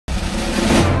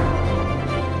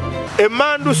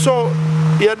Emandu so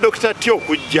ya Dr. Tio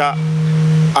kujja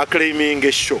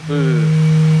acclaiming show.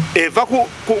 Eva ku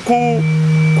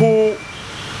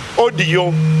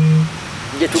audio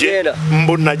Getugenda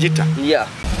mbona jita. Yeah.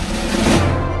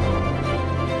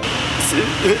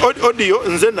 Audio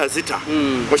nze nazita.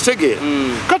 Okitegeera.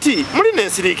 Kati muli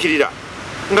nensirikirira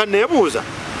nga nebuuza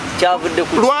kyavudde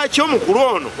ku lwaki omukulu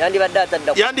ono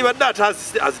yandibadde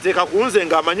aziteeka ku nze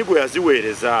ng'amanyi gwe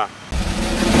yaziweereza.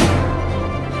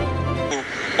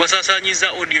 Wasasanyiza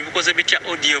audio bikoze bitya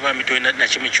audio bamitoye na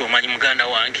kimu kyomanyi muganda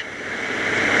wange.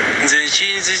 Nze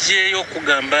kinzijeyo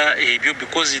okugamba ebyo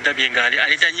because ndabye ngali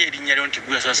alitanye erinnya lyo nti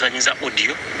gwe yasasanyiza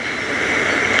audio.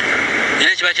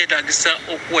 Era kiba kyetaagisa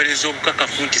okuweereza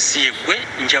obukakafu nti si yegwe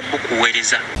nja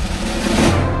bukuweereza.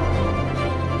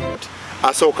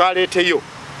 Asooka aleeteyo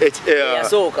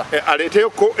aleeteyo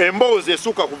ko emboozi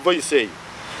esukka ku voice eyo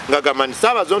ngagamba nti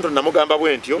Sabazonto namugamba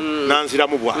bwentyo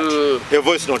nanziramu bwati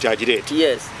voice note agireeta.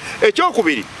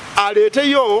 Ekyokubiri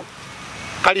aleeteyo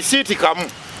kalisiiti kamu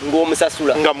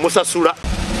nga musasula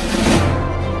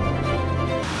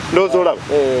ndowooza olaba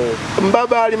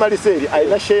mbaba ali maliseeri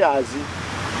alina shares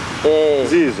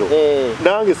zizo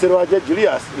nange Serwaja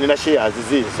Julius nina shares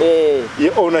zizo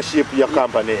ye ownership ya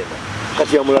company eno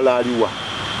kati ya mulala aliwa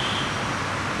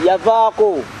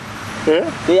yavaako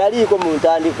teyaliko mu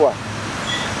ntandikwa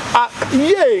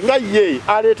ye nga ye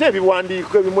aleeta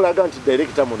ebiwandiiko ebimulaga nti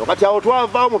director muno kati awo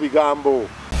twavaawo mu bigambo.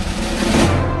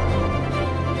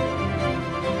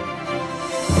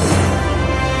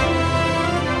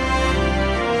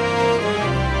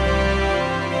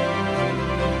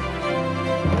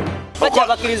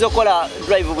 bakiriza okola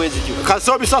drive bwezityo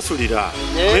kasi obisasulira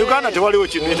mu Uganda tewaliwo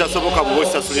kintu ekitasoboka bwe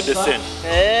osasulidde ssente.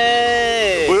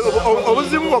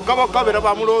 Obuzibu bwokka beera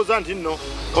bamulowooza nti nno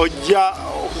ojja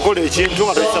okukola ekintu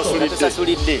nga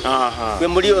tokisasulidde. Gwe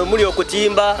muli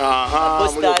okutimba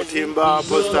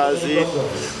posters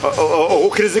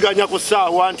okukkiriziganya ku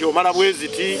ssaawa nti omala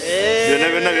bweziti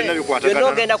byonna bikwatagana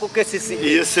ogenda ku kesisi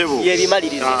yesebo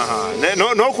yebimaliriza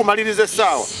n'okumaliriza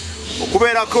essaawa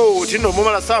okubeerako ti nno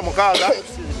mumala ssaawa 6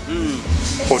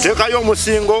 oteekayo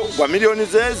omusingo gwa millioni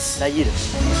zezi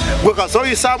gwe kasi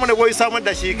oyisaamu ne bw'oyisaamu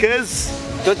eddakiika ezi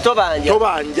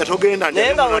tobanja togenda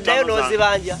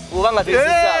bw'oba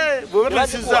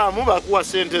bakuwa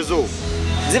ssente zo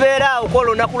zibeera awo kwola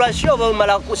olunaku lwa sho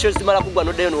oba zimala kugwa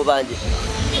noddeyo n'obanja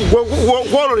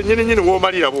gwolole nnyini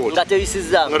w'omalira bwoti nga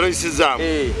toyisizaamu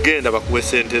genda bakuwe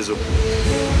ssente zo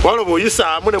wala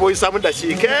bw'oyisaamu ne bw'oyisaamu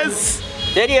eddakiika ezi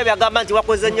teri ebyagamba nti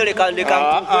wakoze nnyo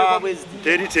lekandeka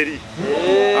teri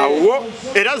awo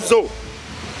era zo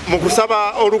mu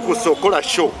kusaba olukusa okukola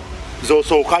show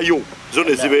zosookayo zo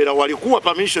ne zibeera wali kuwa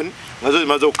permission nga zo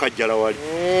zimaze okukajjala wali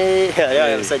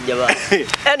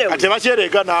ate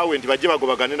bakyereega naawe nti bajje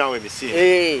bagobagane naawe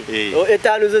emisinde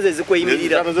etaano zo ze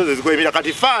zikweyimirira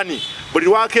kati faani buli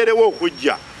lwakeerewo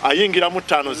okujja ayingiramu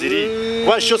 5 ziri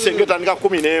kuba show senga etandika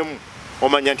 11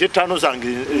 omanya nti 5 zange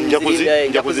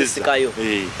njakuzisikayo.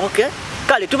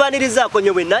 Kale tubanirizaako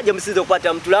nnyo mwenna gye musize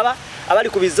okukwata mutulaba abali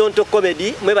ku Bizonto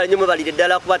comedy mwebale nnyo mwebalire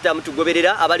ddala kukwata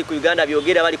mutugoberera abali ku Uganda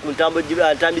byogere abali ku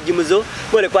ntambi jimuzo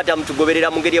mwele kukwata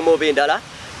mutugoberera mu ngeri emu oba endala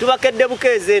tubakedde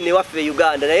bukeeze ne waffe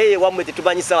Uganda naye wammwe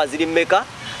tetumanyi ssaawa ziri mmeka.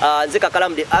 Nze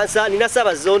Kakalamu the answer nina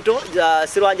Sabazonto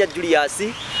Serwaja Julius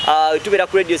tubeera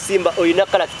ku Radio Simba oyina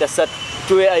karakita 3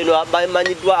 tuwe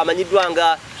amanyiddwa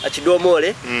nga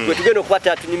Kidomole gwe tugenda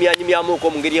okukwata tunyumyanyumyamuuko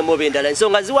mu ngeri emu oba endala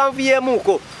ensonga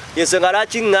ziwanvuyemuuko ensonga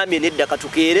lwaki ŋŋambye nedda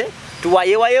katukeere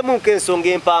tuwayewayemuuko ensonga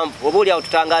empanvu oba oli awo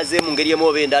tutangazeemu mu ngeri emu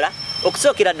oba endala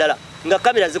okusookera ddala nga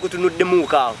kamera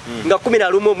zikutunuddemuuko awo nga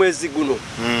 11 omwezi guno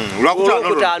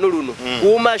Olwokutaano luno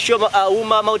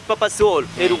Uuma Mount Papasol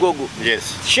erugogo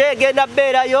show egenda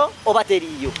bbeerayo oba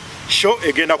teriiyo? Show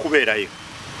egenda kubeerayo.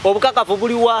 Obukakafu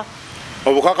buliwa?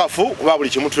 Obukakafu kuba buli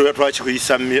kimu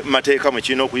twakikuyisa mateeka mwe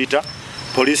kirina okuyita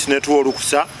poliisi netuwa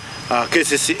olukusa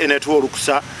KCC netuwa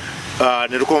olukusa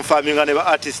ne tukonfaminga ne ba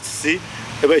artists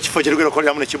ekifo kye tugenda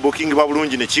okukoleramu ne kibukingibwa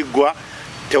bulungi ne kiggwa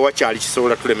tewakyali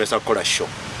kisobola tulemesa kukola show.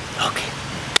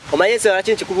 Omanyi ensonga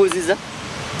ki nkikubuuziza?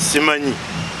 Simanyi.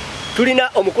 Tulina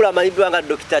omukulu amanyiddwa nga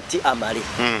Dr. T Amale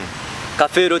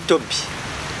Kafeero Tobi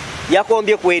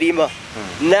yakombye kwerima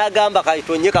n'agamba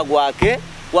katonye kagwake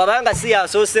wabanga si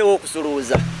yasoosewo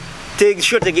okusuluuza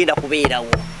show tegenda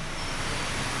kubeerawo.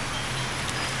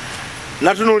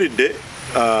 Natunulidde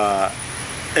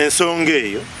ensonga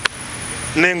eyo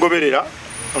n'engoberera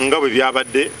nga bwe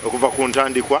byabadde okuva ku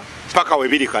ntandikwa paka we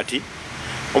biri kati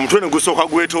omutwe ne gusooka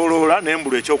gwetooloola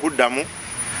n'embulu ekyokuddamu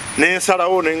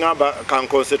n'ensalawo n'eŋŋamba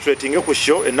kanconcentrating ku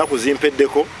show ennaku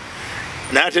zimpeddeko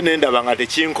naye ate n'endaba nga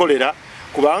tekinkolera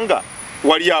kubanga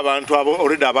wali abantu abo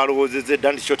already abalowozezza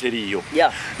edda nti kyo teriiyo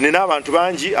nina abantu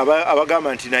bangi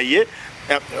abagamba nti naye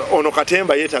ono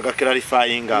Katemba yeetaaga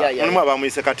clarifyinga mulimu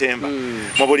abamuyise Katemba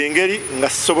mu buli ngeri nga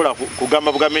sisobola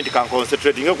kugamba bugavumenti kan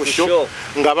concentrating ku sho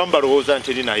nga abamu balowooza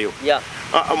nti eri nayo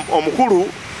omukulu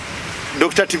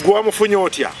Dr. Tigwa mufunye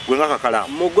otya gwe nga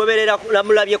Kakalaamu mugoberera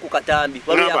namulabye ku katambi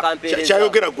waliya campaign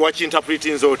kyayogera gwa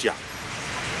interpreting otya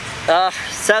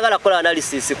sagala kola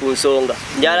analysis ku nsonga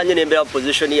njala nyo nembera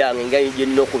position yange nga nje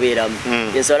nino kubeeramu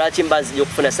ensala chimbazi yo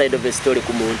kufuna side of the story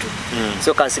ku muntu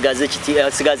so kansigaze kiti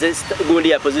sigaze gundi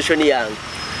ya position yange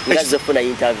ngazo funa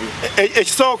interview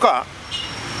ekisooka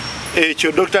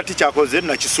ekyo Dr. Tichakoze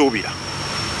na kisuubira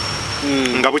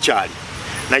nga bukyali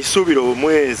na kisuubira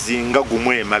omwezi nga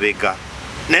gumwe mabega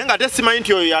naye nga tesimanyi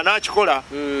nti oyo yanakikola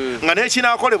nga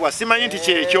nekinakolebwa simanyi nti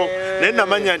kyekyo naye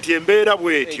namanya nti embeera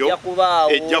bwetyo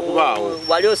ejja kubaawo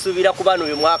wali osuubira ku bano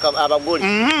uyu mwaka abagoli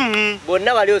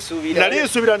bonna wali osuubira nali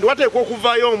nsuubira nti wateekwa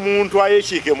okuvaayo omuntu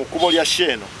ayekiike mu kkubo lya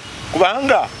sheeno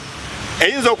kubanga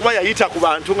eyinza okuba yayita ku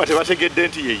bantu nga tebategedde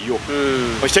nti yeyo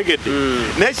okitegedde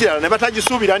n'ekirala ne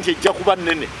batagisuubira nti ejja kuba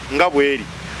nnene nga bweri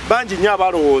bangi nnyo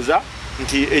abalowooza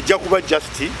nti ejja kuba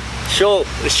just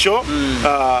sure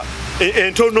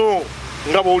entono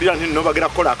nga bawulira nti nno bagera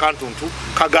kukola akantuntu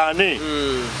kagaane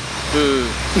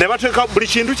ne bateeka buli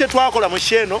kintu kye twakola mu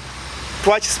sheeno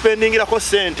twakispendingirako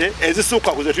sente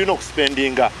ezisuuka ku ze tulina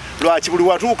okuspendinga lwaki buli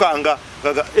watuukanga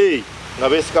nga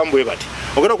beesikamu bwe bati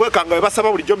ogenda okwekanga we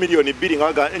basaba bulijjo miliyoni 2 nga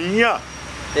baga nnya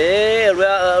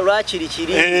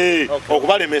lwakirikiri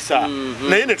okubalemesa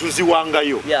naye ne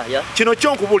tuziwangayo kino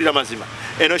kyo nkubuulira mazima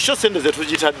eno sho sente ze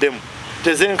tugitaddemu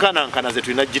tezenkanankana ze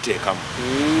tulina giteekamu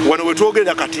wano we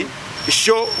twogerera kati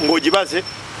sho ng'ogibaze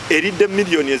eridde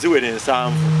miliyoni eziwera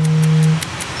 7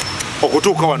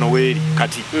 okutuuka wano weeri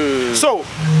kati so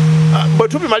bwe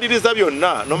tubimaliriza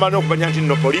byonna nomala okumanya nti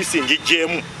nno poliisi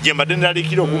njijjeemu gye mbadde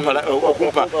neralikira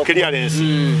okumpa clearance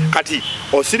kati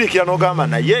osirikira n'ogamba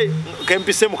naye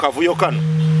kempise mu kavuyo kano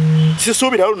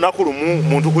sisuubira olunaku lumu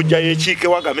muntu kujjayo ekiike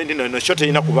wagambe nti no kyo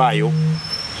terina kubaayo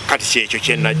kati kyekyo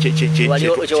kyenna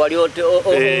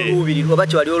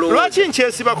lwaki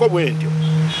nkyesibako bwe ntyo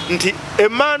nti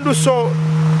emmanduso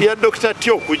ya Dr.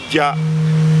 Tyo okujja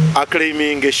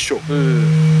aclaiming esho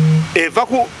eva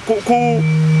ku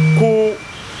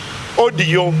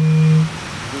audio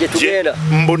jetugenda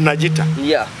mbonagita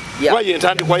waye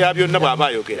entandikwa ya byonna bw'aba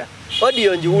ayogera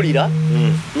audio njiwulira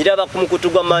njiraba ku mukutu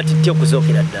gwa Mati Tyo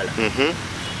kusookera ddala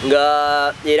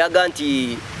nga eraga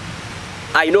nti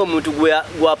ayina omuntu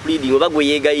gwa pleading oba gwe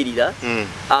yeegayirira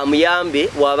amuyambe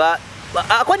waba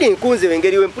akodi nkunze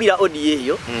wengeri wempulira audio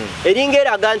eyo eringa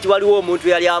eraga nti waliwo omuntu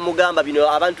yali amugamba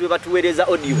bino abantu batuweereza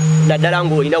audio naddala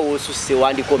ng'olina woosusse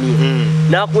wandikomye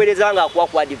n'akuweereza nga akuwa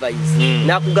ku advice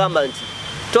n'akugamba nti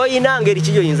toyina ngeri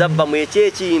kiyo yinza vva mu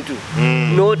ekyekintu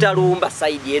n'otalumba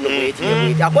sayidi eno mweti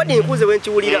akodi nkunze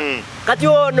wenkiwulira kati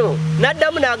ono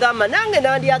n'addamu n'agamba nange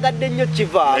nandyagadde nnyo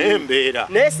kivaamu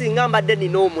naye singa mbadde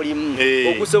nina omulimu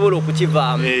okusobola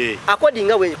okukivaamu akodi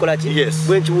nga bwenkola ki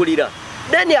bwenkiwulira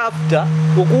then after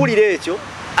okuwulira ekyo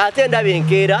ate ndaba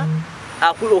enkeera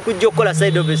okujja okukola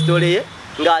side of the story ye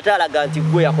ng'ate alaga nti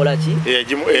gwe yakola ki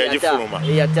eyagifuluma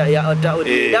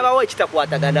ndabawo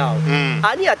ekitakwataganaawo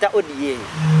ani yata odiyo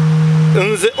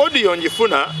nze audio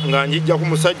njifuna nga njijja ku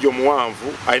musajja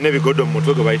omuwanvu alina ebigodo mu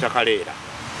mutwe gwe bayita Kaleera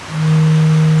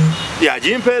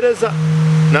yagimpeereza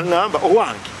naŋŋamba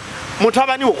owange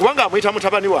mutabani wo kubanga amuyita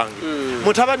mutabani wange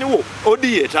mutabani wo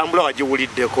audio etambula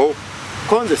wagiwuliddeko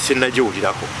ko nze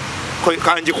sinnagiwulirako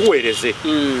kanjikuweereze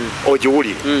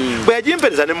ogiwulire bwe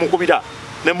yagimpeereza ne mukubira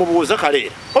ne mubuuza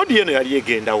Kaleera audio eno yali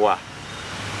egenda wa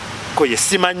ko ye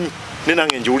simanyi ne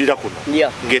nange njiwulira kuno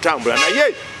ng'etambula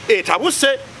naye etabuse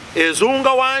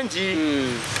ezunga wangi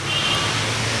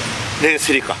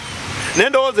n'ensirika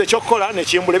n'endowooza ekyokukola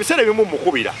nekimbula ebiseera ebimu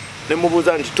mukubira ne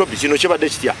mubuuza nti Tobi kino kibadde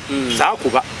kitya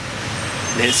saakuba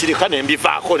n'ensirika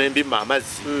nembivaako nembima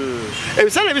amazzi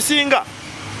ebiseera ebisinga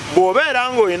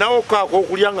bw'obeera ng'olinawo kaako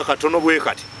okulya nga katono bwe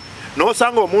kati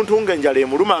n'osanga omuntu ng'enjala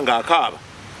emuluma ng'akaaba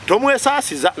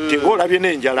tomwesaasiza nti ng'olabye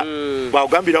n'enjala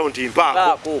bw'agambirawo nti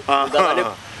mpaako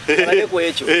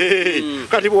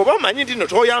kati bw'oba omanyi nti no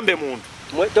toyambe muntu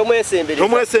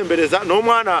tomwesembereza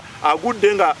n'omwana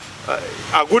agudde nga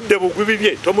agudde bugwibi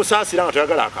bye tomusaasira nga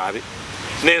toyagala akaabe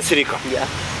n'ensirika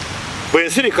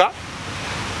bw'ensirika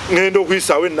ngenda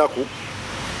okuyisaawo ennaku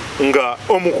nga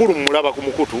omukulu mulaba ku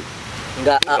mukutu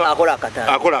nga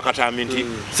akola akatambi nti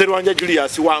Sserwanja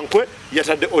Julius Wankwe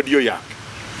yatadde audio yange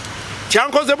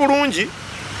kyankoze bulungi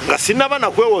nga sinaba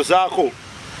nakwewozaako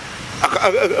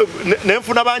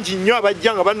nenfuna bangi nnyo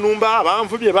abajja nga bannumba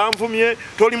banvumye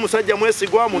toli musajja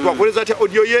mwesigwa muntu akoleza atya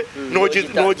audio ye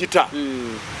n'ogita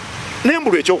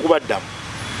nembulwa ekyokubaddamu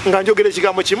nga njogera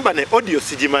ekigambo kimu bane audio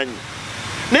sigimanyi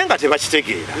naye nga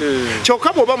tebakitegeera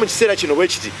kyokka bw'oba mu kiseera kino bwe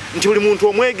kiti nti buli muntu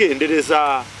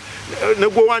omwegendereza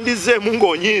negwe wandizeemu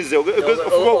ng'onyiize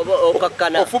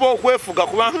ofuba okwefuga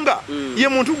kubanga ye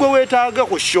muntu gwe weetaaga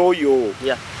ku shoyo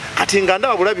kati nga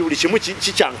ndaba bulabi buli kimu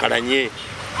kikyankalanye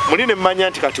muli ne mmanya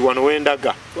nti kati wano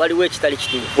wendaga waliwo ekitali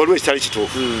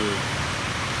kituufu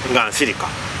nga nsirika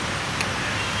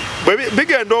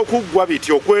bigenda okuggwa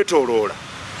biti okwetooloola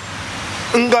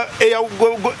nga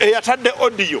eyatadde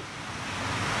audio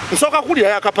nsooka kulya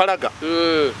yakapalaga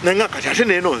nenga kati ate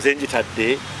neeno nze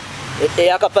njitadde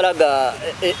eyakapalaga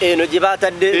eno gye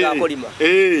baatadde ng'akolima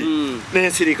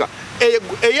nensirika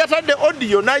eyatadde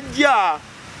audio najja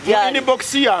mu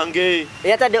inbox yange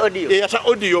eyata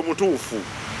audio mutuufu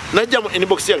najja mu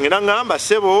inbox yange naŋŋamba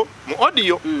ssebo mu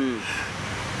audio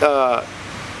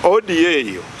audio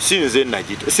eyo si nze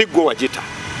nagita si gwe wagita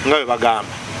nga bwe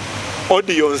bagamba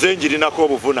audio nze ngirinako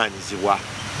obuvunaanyizibwa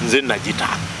nze nagita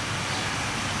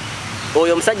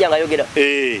oyo omusajja ng'ayogera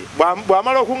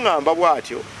bw'amala okuŋŋamba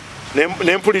bw'atyo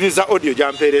nempuliriza audio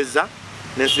gyampeereza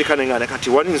nensirika neŋŋane kati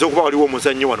walinza okuba waliwo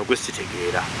omuzannyo wano gwe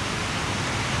sitegeera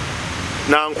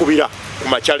nankubira ku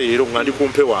makya leero nga ndi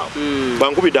kumpe waabwe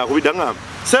bankubidde ŋŋamba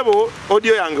sebo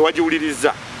audio yange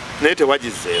wagiwuliriza naye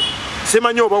tewagizeemu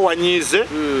simanyi oba wanyiize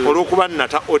olw'okuba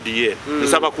nnata audio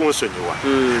nsaba kunsonyiwa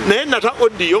naye nnata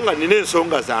audio nga nina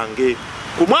ensonga zange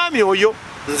ku mwami oyo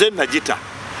nze nagita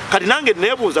kati nange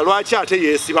neebuuza lwaki ate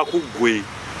yeesiba ku ggwe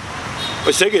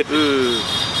okitegedde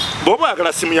bw'oba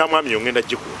oyagala simu ya mwami yo ngenda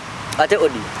gikuwa ate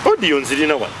audio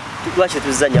nzirina wano lwaki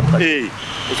tuzanya mukati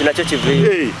ekyo nakyo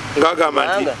kiveeyo ng'agamba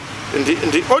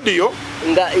nti audio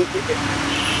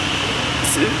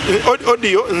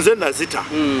audio nze nazita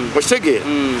okitegeera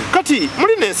kati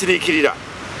muli nensiriikirira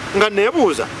nga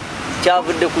neebuuza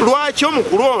lwaki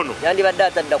omukulu ono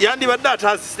yandibadde ate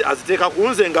aziteeka ku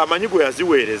nze ng'amanyi gwe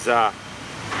yaziweereza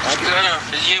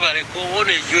yebaleko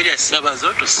ono ejjo lya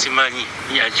Sabazonto simanyi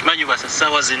yakimanyi basa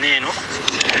ssaawa zino eno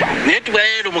naye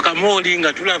tubayeero mu kamooli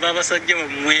nga tulaba abasajja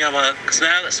bamwe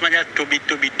simanya tobi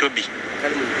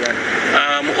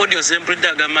mu audio zempulidde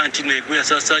agamba nti no egwe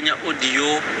yasaasaanya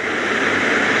audio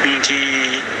nti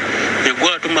egwe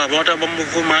atuma abantu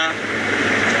abamuvuma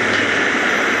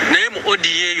naye mu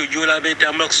audio eyo gy'olaba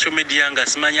etambula ku social media nga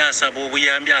simanya asaba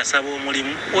obuyambi asaba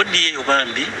omulimu audio eyo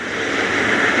bambi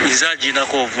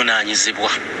nzaginako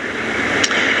obuvunaanyizibwa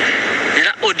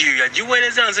era audio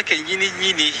yagiweereza nze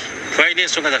kennyini twalina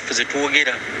ensonga zaffe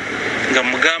zetwogera nga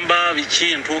mugamba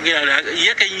biki ntwogera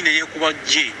ye kennyini eyeekuba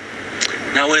gye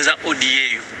n'aweereza audio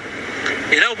eyo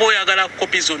era oba oyagala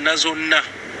kopi zonna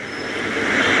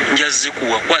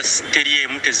njazikuwa kwasi teri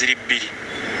emu teziri bbiri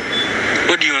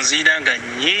audio nzirina nga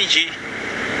nnyingi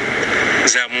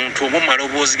za muntu omu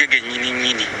maloboozi ge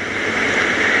gennyini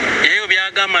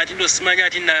byagamba nti ndo simanya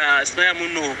ati simanya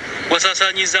muno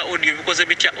wasaasaanyiza audio bikoze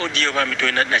bitya audio bambi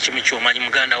tolina nakimu kyomanyi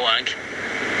muganda wange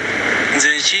nze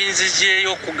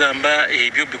ekinzigyeyo okugamba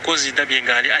ebyo because ndabye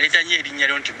nga aleetanye erinnya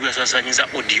lyo nti gwe yasaasaanyiza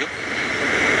audio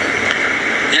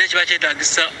era kiba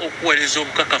kyetaagisa okuweereza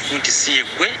obukakafu nti si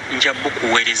yeggwe nja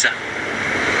bukuweereza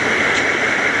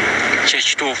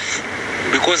kyekituufu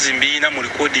because mbiina mu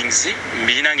recordings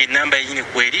mbiina ng'ennamba yenyini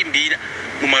kweri mbiina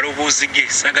mu maloboozi ge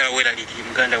sagala weeraliikiri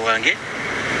muganda wange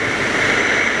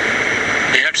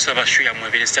era tusaba shu yammwe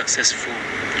ebeere successful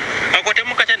ako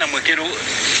temukatya nammwe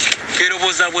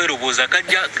kerobooza bwerobooza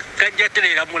kajja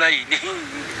tereera mu layini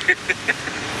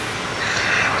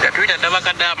yatwita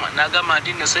ndabakadaama n'agamba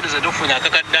nti nno sente ze tufunye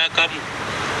akakadde akamu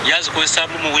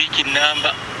yazikozesaamu mu wiiki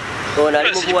namba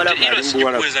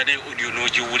kweza ne audio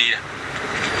n'ogiwulira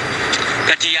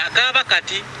kati yakaaba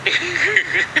kati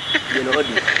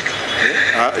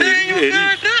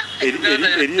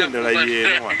eri endala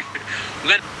yeeno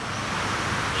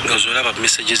nga zolaba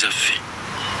message zaffe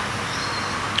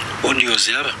audio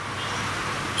ziraba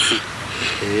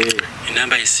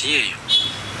enamba esi eyo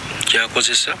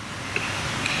gyakozesa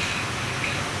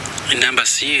enamba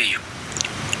si eyo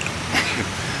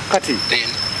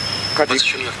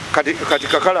kati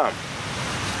kakalaamu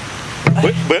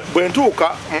bwe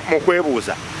ntuuka mu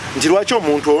kwebuuza nti lwaki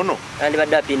omuntu ono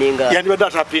yandibadde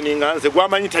atapininga nze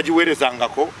gwamanyi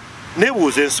tagiweerezangako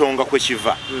nebuuza ensonga kwe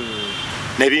kiva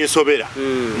nebinsobera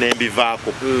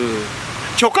nembivaako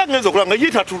kyokka ngenza okulaba nga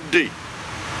ye tatudde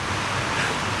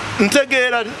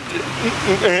ntegeera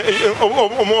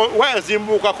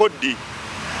wayazimbuukako ddi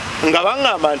nga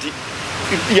baŋŋamba nti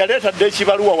yaleta de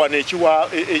kibaluwa wane ekiwa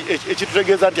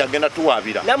ekitutegeeza nti agenda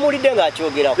tuwaabira namulidde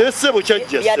ng'akyogerako essebo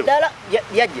kyajja yaddala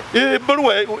yajja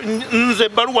baluwa nze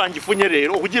baluwa ngifunye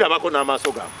leero okugirabako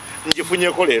n'amaaso gange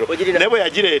ngifunyeko leero naye bwe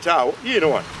yagireeta awo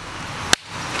yino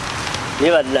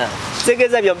nebadna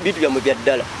kitegeeza bitu byammwe bya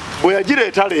ddala bwe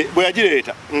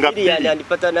yagireeta nga and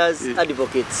partners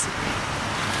advocates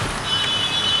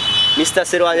Mr.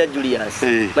 Serwanya Julius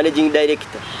managing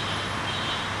director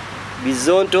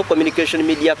Bizonto Communication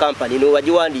Media Company no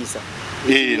wajiwandiisa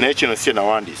naye kino si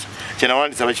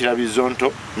kyenawandiisa bakira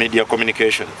Bizonto Media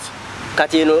Communications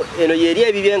kati eno yeri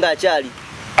ebibye ng'akyali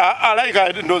alayika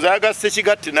ndowooza yagasse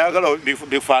kigatte nayagala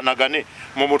bifaanagane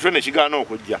mu mutwe ne kigaana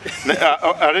okujja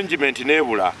arrangement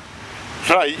neebula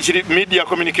kiri media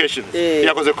communications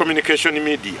yakoze communication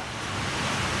media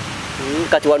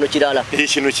kati wano kirala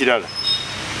kino kirala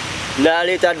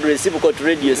n'aleeta address buko to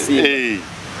radio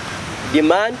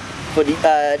demand for the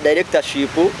directorship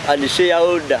and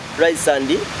shareholder rights and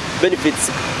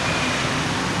benefits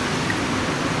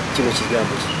kino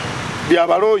kigambo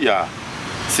byabalooya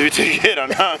sibitegeera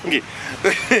nange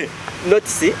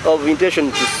notice of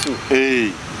intention to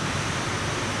sue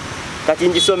kati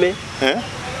njisome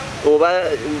oba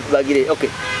bagire okay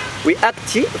we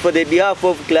act for the behalf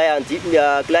of client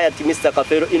Mr.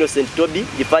 Kafero Innocent Toby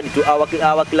referred to our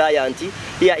client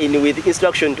here in with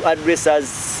instruction to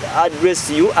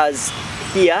address you as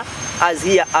here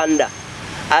under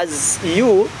as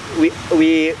you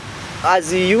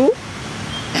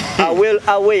are well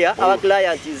aware our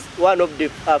client is one of the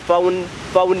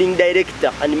founding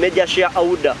director and major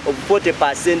shareholder of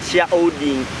 40%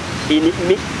 shareholding in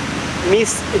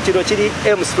Miss Chirochiri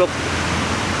M-Stroke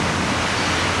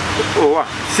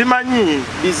simanyi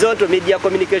Bizonto Media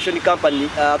Communication Company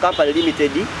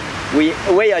Limited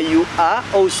where you are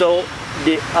also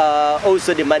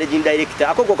the managing director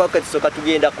akoko kakatisoka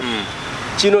tugendako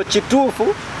kino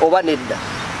kituufu oba nedda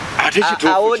ate kituufu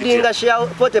awodinga share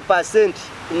 40%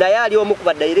 naye ali omu ku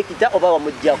badirector oba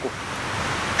wamujjako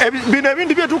bino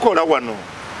ebintu byetukola wano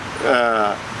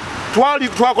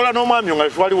twakola n'omwami nga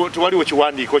twaliwo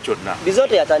kiwandiiko kyonna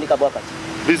Bizonto yatandika bwakati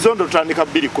Bizonto tutandika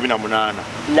 2018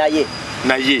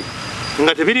 naye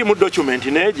nga tebiri mu document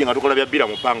neegi nga tukola bya bbira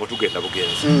mu pango tugenda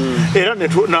bugenzi era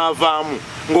n'avaamu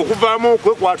ng'okuvaamu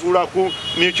okwe kwatuula ku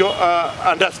mutual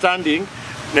understanding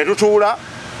ne tutuula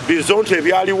Bizonto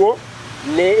ebyaliwo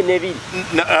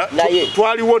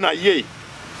twaliwo naye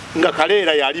nga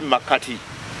kaleera yali makati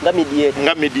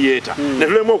nga mediator ne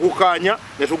tulemu okukaanya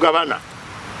ne tugabana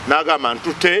n'agamba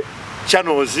ntute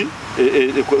channels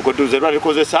kwetuze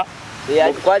likozesa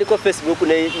kwaliko Facebook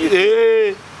ne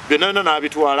YouTube byonna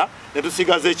n'abitwala ne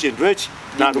tusigaza ekintu eki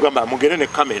n'atugamba mugere ne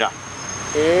kamera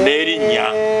n'erinnya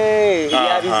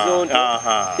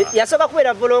yasooka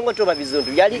kubeera Volongoto oba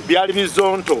Bizonto byali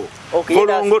Bizonto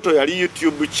Volongoto yali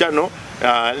YouTube channel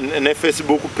ne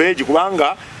Facebook page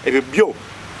kubanga ebyo byo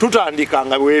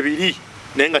tutandikanga bwebiri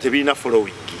naye nga tebirina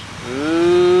following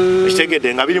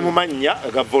kitegedde nga biri mu mannya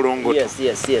ga Volongoto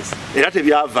era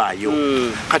tebyavaayo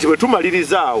kati bwe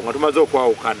tumalirizaawo nga tumaze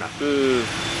okwawukana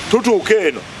tutuuka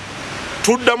eno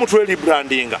tuddamu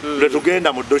twelibrandinga lwe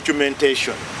tugenda mu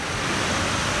documentation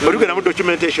bwe tugenda mu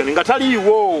documentation nga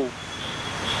taliiwo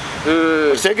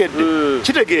kitegedde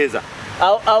kitegeeza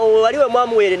awo waliwe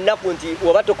mwamuweera ennaku nti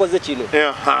oba tokoze kino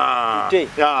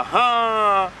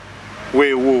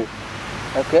weewo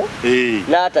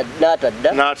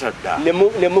n'atadda ne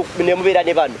mubeera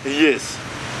ne bano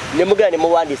ne mugenda ne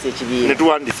muwandiisa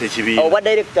ekibiina oba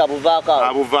director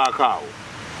abuvaako awo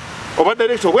oba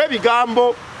director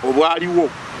obw'ebigambo obwaliwo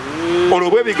olwo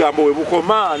obw'ebigambo we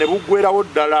bukoma ne buggwerawo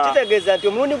ddala kitegeeza nti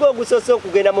omulundi gwe ogusoose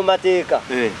okugenda mu mateeka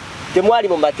temwali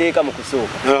mu mateeka mu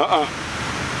kusooka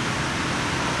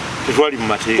tetwali mu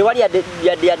mateeka tewali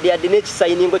yadde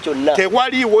n'ekisayiningo kyonna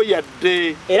tewaliiwo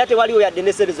yadde era tewaliwo yadde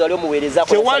n'esserezo wali omuweereza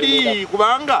tewali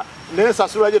kubanga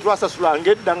n'ensasula gye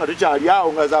twasasulanga edda nga tukyali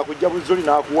awo nga zakujja buzoli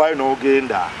n'akuwaayo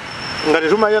n'ogenda nga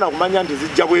tetumanya nakumanya nti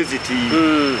zijja bwe ziti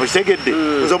okitegedde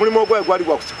nze omulimu ogwayo gwali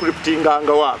gwa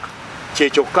kuscriptinganga waaka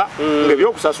kyekyokka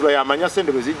ng'ebyokusasula yamanya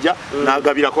sente bwe zijja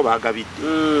n'agabirako baagabidde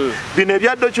bino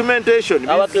ebya documentation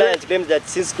our client claims that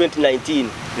since 2019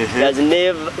 has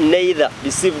neither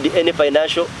received any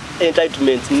financial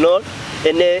entitlement nor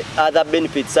any other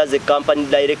benefits as a company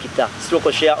director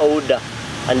stroke shareholder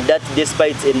and that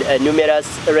despite numerous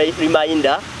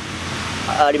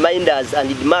reminders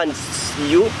and demands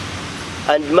you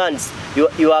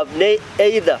have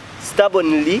either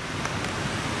stubbornly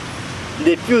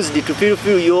refused to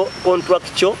fulfill your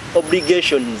contractual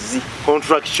obligations.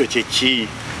 Contractual kiki?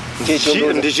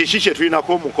 Ndi kiki kye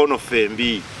tulinako omukono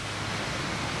fembi.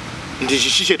 ndi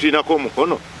kiki tulinako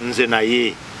omukono nze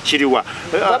naye kiriwa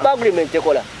agreement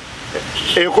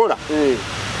ekola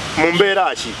mu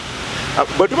mbeera ki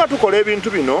bwe tuba tukola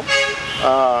ebintu bino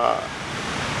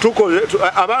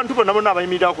abantu bonna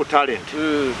abayimirira ku talent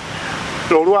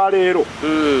olwaleero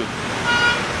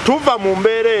tuva mu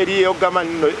mbeera eri eyogamba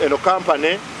eno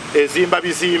kampani ezimba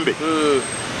bizimbe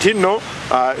tino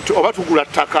oba tugula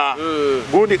ttaka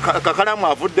gundi kakalaamu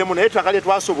avuddemu naye ettaka lye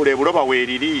twasobola ebuloba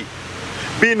weeriri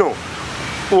bino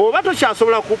oba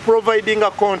tokyasobola ku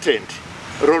providinga content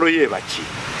rolo ye baki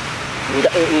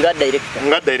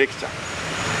nga director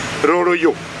rolo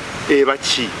yo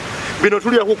ebaki bino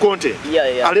tulya ku content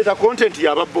aleeta content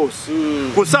yaba boss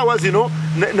ku ssaawa zino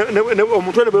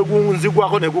omutwe ne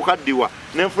bwegunzigwako ne gukaddiwa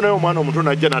nenfunayo omwana omuto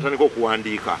najja n'atandika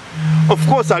okuwandiika of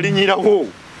course alinyirawo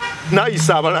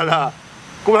n'ayisa abalala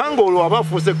kubanga olwo aba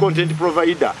afuuse content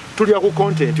provider tulya ku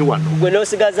content wano gwe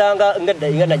n'osigazanga nga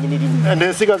nanyini linnya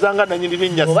nensigazanga nanyini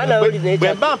linnya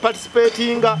bwe mba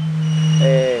participatinga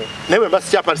naye bwe mba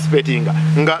sikya participatinga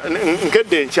nga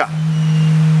nkedde enkya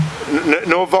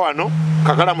n'ova wano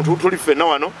Kakalamu tuli ffenna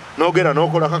wano n'ogenda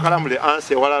n'okola Kakalamu le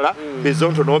ansa ewalala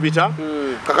bizonto n'obita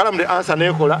Kakalamu le ansa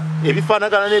n'ekola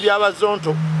ebifaanagana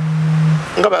n'ebyabazonto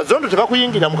nga bazonto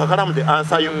tebakuyingira mu Kakalamu le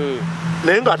ansa yo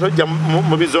naye ng'atojja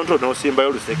mu bizonto n'osimbayo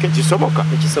luseke kisoboka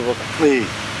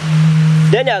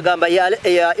Then Agamba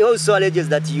he also alleges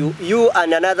that you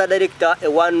and another director,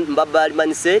 one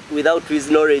Mbabalman said, without his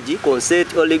knowledge,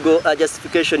 consent or legal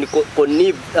justification,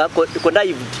 connived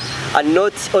and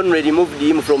not only removed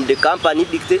him from the company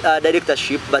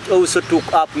directorship, but also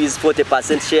took up his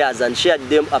 40% shares and shared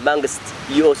them amongst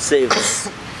yourselves.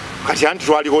 Kati anti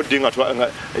twaliwo ddi nga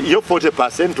yo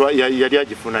 40% yali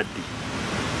agifuna ddi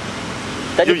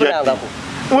tagifunangako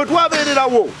we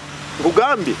twabeererawo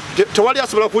nkugambye tewali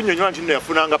asobola kunnyonnyola nti nno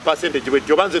yafunanga percentage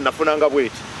bwetyo oba nze nafunanga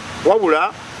bweti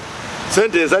wabula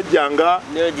sente ezajjanga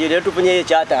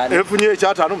nefunyeyo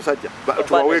ekyataano musajja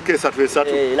tubaweeko esatu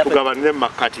tugabanire mu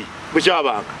makkati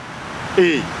bukyabanga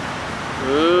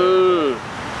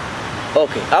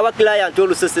Okay, our client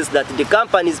also says that the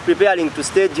company is preparing to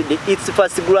stage its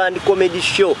first grand comedy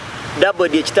show, Double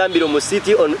the Chitambiro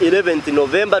City on 11th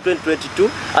November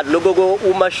 2022 at Logogo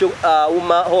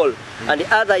Uma Hall, and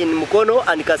the other in Mukono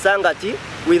and Kasangati,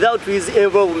 without his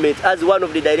involvement as one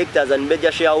of the directors and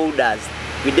major shareholders.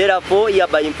 We therefore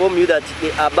hereby inform you that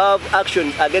the above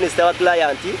actions against our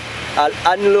client are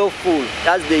unlawful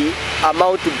as they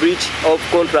amount to breach of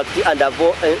contract and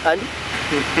void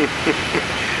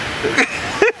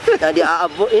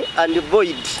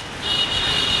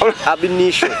ab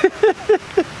initio.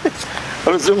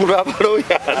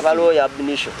 Abaloya ab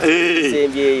initio.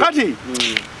 Kati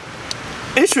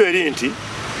issue eri nti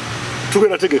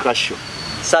tugenda tegeka show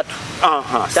satu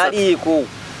taliiko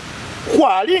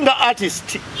kwalinga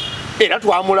artist era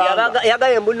twamulanga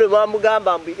yagaye mbuno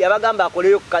bamugamba yabagamba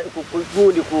akoleyo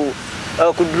kugundi ku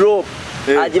drop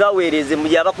ajibaweereze mu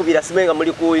yabakubira simenga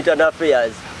muri ku internal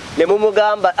affairs ne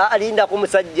mumugamba alinda ku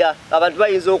musajja abantu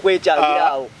bayinza okwechangira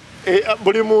awo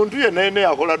buli muntu yenene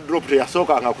akola drop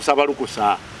yasooka nga kusaba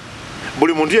lukusa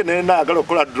buli muntu yenene agala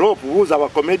okola drop buuza aba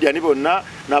comedian bonna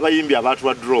n'abayimbi abantu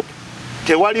wa drop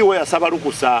tewaliwo yasaba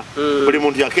lukusa buli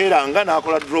muntu yakeeranga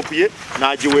n'akola drop ye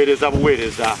n'agiweereza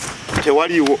buweereza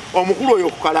tewaliwo omukulu oyo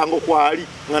ku kalango kwali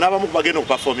nga n'abamu bagenda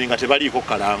okuperforminga tebaliiko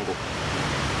kalango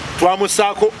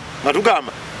twamusaako nga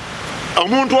tugamba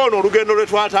omuntu ono olugendo lwe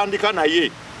twatandika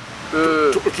naye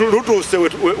lutuuse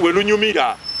we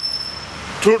lunyumira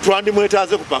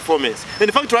twandimwetaaze ku performance.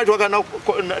 In fact twali twagala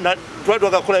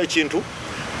kukolayo kintu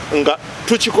nga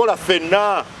tukikola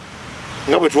ffenna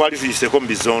nga bwe twali tuyiseeko mu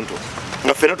bizonto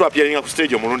nga ffenna twapiyalinga ku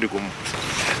stage omulundi gumu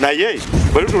naye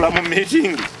bwe tutula mu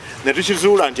meeting ne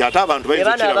tukizuula nti ate abantu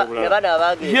bayinza okukirabulala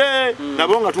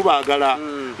nabo nga tubaagala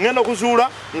ngenda okuzuula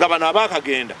nga bano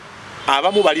abaakagenda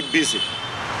abamu bali busy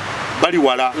bali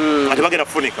wala ate bagenda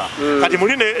kufunika kati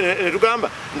muli ne tugamba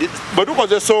bwe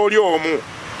tukozesa oli omu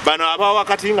bano aba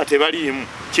wakati nga tebaliimu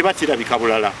kiba kirabika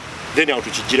bulala then awo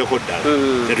tukigireko ddala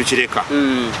ne tukireka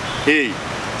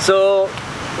so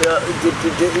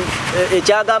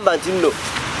ekyagamba nti nno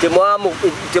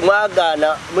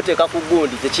temwagaana muteeka ku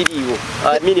gundi tekiriiwo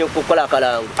amini okukola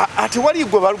akalango ati wali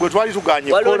gwe twali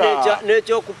tuganye kola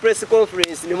n'ekyo ku press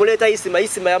conference ne muleeta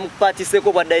isima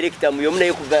yamupatiseko bwa director muyo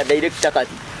munaye ku director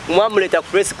kati mwamuleeta ku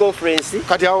press conference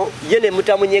kati awo ye ne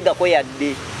mutamunyegako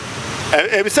yadde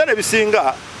ebiseera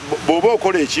ebisinga bw'oba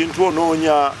okola ekintu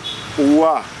onoonya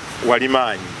wa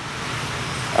walimaanyi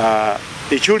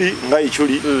ekyuli nga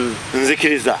ekyuli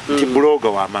nzikiriza nti bloga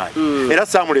w'amaanyi era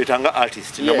saamuleetanga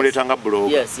artist namuleetanga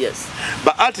bloga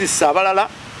ba artists abalala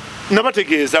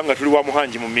nabategeeza nga tuli wa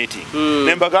muhanji mu meeting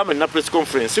ne mbagamba na press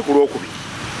conference ku lwokubiri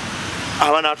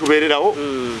abana atubeererawo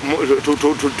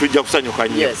tujja kusanyuka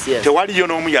nnyo tewaliyo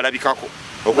n'omu yalabikako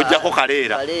okujjako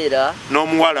kaleera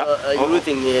n'omuwala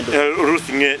Ruth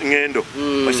Ngendo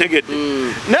otegedde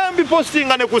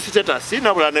nembipostinga ne ku status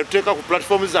nabula ne tuteeka ku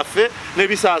platform zaffe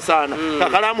nebisaasaana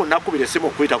Kakalaamu nakubira essimu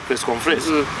okuyita ku press conference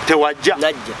tewajja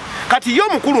kati yo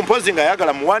omukulu mpozi nga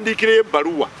yagala muwandiikireyo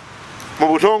ebbaluwa mu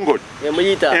butongole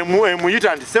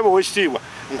emuyita nti ssebo w'ekitiibwa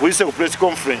nkuyise ku press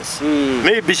conference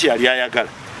maybe kyeyali ayagala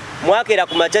mwakera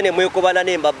ku maca ne mwekobana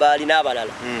n'embabbaali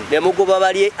n'abalala ne mugoba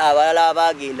bali abalala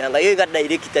abagenda nga ye nga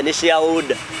director ne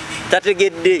shareholder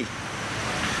tategedde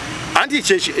anti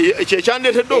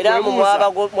kyekyandeetedde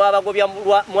okwebuuza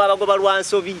mwabagoba lwa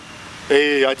nsobi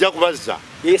ajja kubazza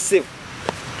yese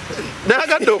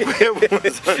nagadde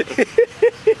okwebuuza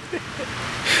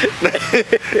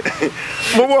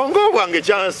mu bwongo bwange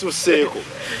kyansusseeko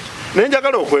naye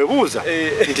njagala okwebuuza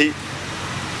nti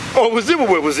obuzibu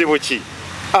bwe buzibu ki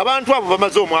abantu abo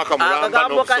bamaze omwaka mulamba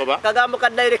n'okusoba kagambo ka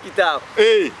director ako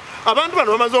abantu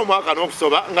bano bamaze omwaka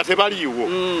n'okusoba nga tebaliiwo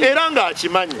era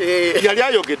ng'akimanyi yali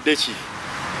ayogedde ki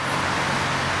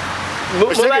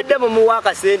mubadde mumuwa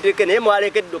akasente ke naye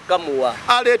mwalekedde okkamuwa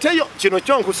aleeteyo kino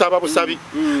kyo nkusaba busabi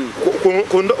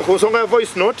ku nsonga ya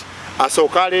voice note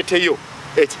asooka aleeteyo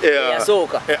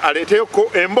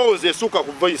aleeteyoko emboozi esukka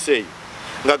ku voice eyo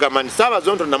nga gamba nti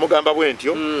Sabazonto namugamba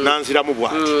bwentyo nanziramu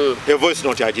bwati voice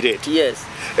note agireeti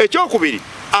ekyokubiri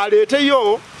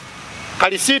aleeteyo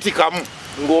kalisiiti kamu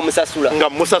nga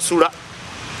musasula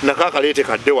nakakaleete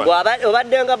kadde wano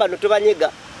obadde nga bano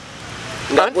tobanyega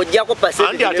nga ojjako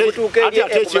pasenti nebutuuka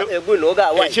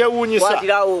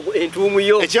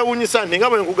ekyewuunyisa nti nga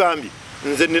bwe nkugambye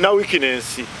nze nina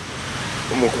weakness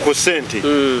ku ssente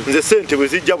nze ssente bwe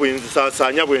zijja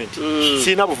bwensaasanya bwenti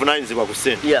siina buvunaanyizibwa ku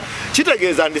ssente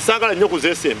kitegeeza nti saagala nnyo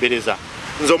kuzeesembereza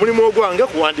nze omulimu ogwange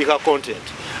kuwandiika content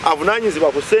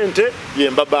avunaanyizibwa ku ssente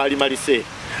yembabbaali malise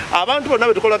abantu bonna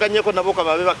betukolaganyeko nabo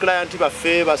kababe baclienti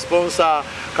baffe basponsor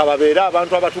kababeere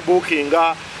abantu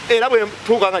abatubuukinga era bwe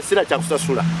tuuka nga kiseera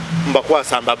kyakusasula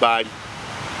mbakwasa mbabaali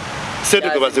ssente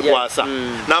gwe bazikwasa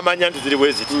n'amanya nti ziri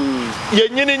bwe ziti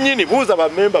yennyini buuza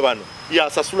bammemba bano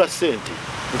yasasula ssente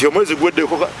nti omwezi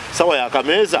gweddeko sawa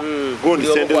yakameeza gundi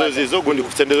sendezo zizo gundi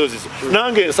ku sendezo zizo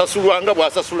nange nsasulwanga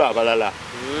bw'asasula abalala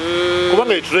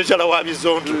kubanga yetulejala wa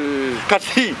Bizonto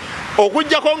kati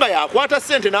okujjako nga yakwata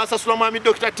ssente n'asasula mwami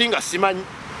Dr. Tinga simanyi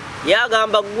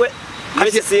yagamba gwe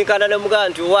mwesisinkana ne mugaa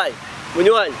nti wayi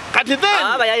munywanyi kati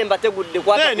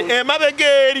then emabega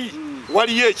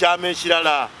waliyo ekyama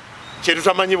ekirala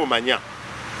kyetutamanyi bumanya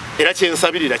era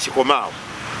kyensabirira kikomaawo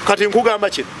kati nkugamba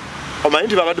kino omanyi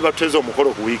nti babadde batuteze omukolo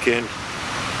ku weekend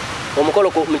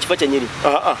omukolo mu kifo kyenyini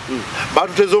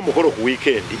batuteze omukolo ku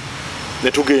weekend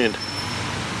ne tugenda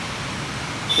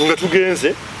nga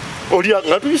tugenze olya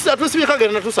nga tusibye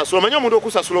kagenda natusasula omanyi omuntu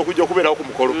okusasula okujja okubeerawo ku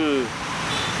mukolo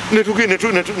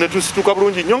ne tusituka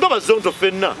bulungi nnyo nga Bazonto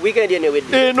ffenna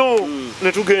eno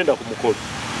ne tugenda ku mukolo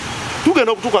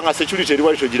tugenda okutuuka nga security eri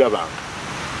wali togirabanga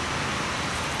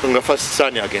nga first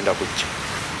sani agenda kujja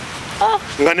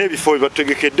nga n'ebifo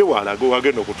bibatutegekedde walaga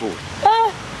wagenda okutuula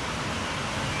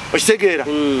okitegeera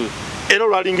era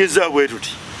olwalingiriza bwe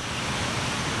tuti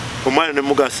omwana ne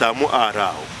mugasaamu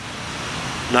araawo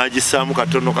n'agissaamu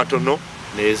katono katono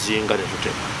nezinga ne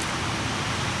tutema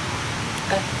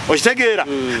okitegeera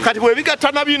kati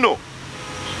bwebigattana bino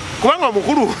kubanga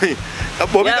omukulu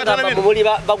bwebigattana bino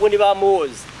bagundi ba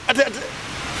muwozi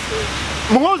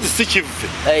muwozi si kivve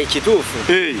kituufu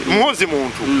muwozi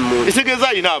muntu kitegeeza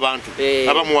alina abantu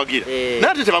abamuwagira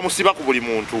naye ate tebamusiba ku buli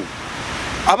muntu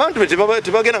abantu be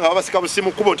tebagenda nga babasika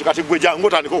busimu kkubo nti kati gwe jangu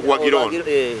otandika okuwagira ono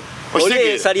oli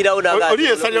yeesalirawo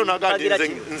naga nti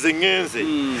nze ŋŋenze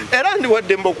era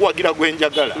ndiwaddemba okuwagira gwe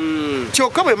njagala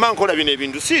kyokka bwe mba nkola bino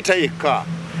ebintu siyita yekka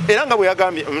era nga bwe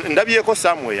yagambye ndabyeko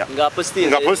samweya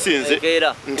nga postinze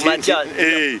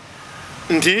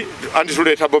nti andi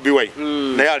tuleeta Bobi Wine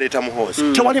naye aleeta muhoozi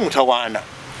tewali mutawaana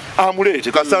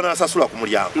amuleete kasaana asasula ku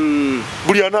mulyango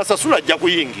buli anaasasula ajja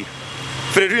kuyingira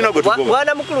fere tulina gwe tugoba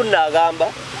bwana mukulu n'agamba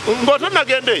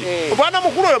ng'otonnagende bwana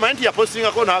mukulu oyo manyi nti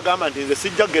yapostingako n'agamba nti nze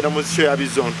sijja kugenda mu show ya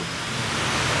Bizonto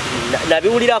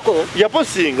nabiwulirako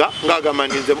yapostinga ng'agamba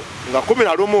nti nze nga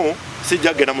 11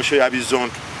 sijja kugenda mu show ya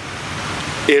Bizonto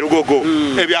erugogo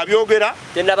ebyo abyogera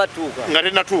nga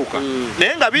tennatuuka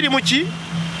naye nga biri muki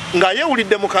nga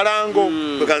yeewulidde mu kalango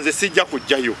nga nze sijja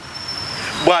kujjayo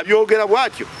bw'abyogera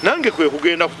bw'atyo nange kwe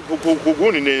kugenda ku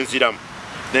gundi n'enziramu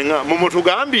nenga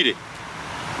mumutugambire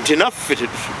nti naffe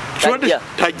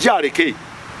tajja aleke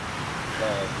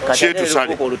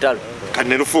kyetusale kati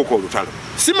ne lufuuka olutalo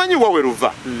simanyi wawe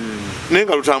luva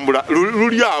nenga lutambula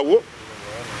luli awo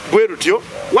bwe lutyo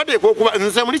wateekwa okuba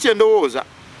nze muli kyendowooza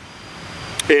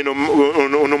eno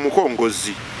ono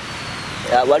mukongozi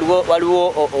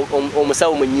waliwo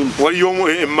omusawo munyini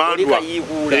waliyo emmandwa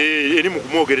eri mu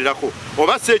kumwogererako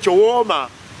oba si ekyo wooma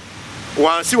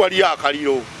wansi waliyo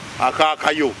akaliro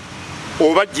akaakayo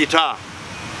oba gita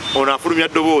ono afulumya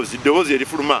ddoboozi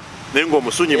erifuluma naye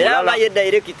ng'omusunyi mulala ye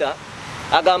director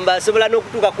agamba asobola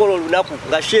n'okutuuka kola olunaku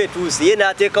nga she etuuse ye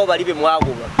n'ateekawo bali be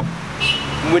mwagoba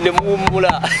mwene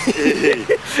muwummula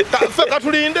ffe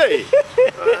katulinde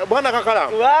bwana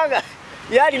Kakalaamu kubanga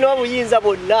yalina obuyinza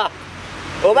bonna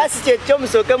oba si kyekyo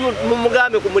musooke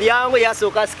mumugambe ku mulyango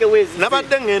yasooka asikewo ezize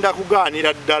nabadde ŋŋenda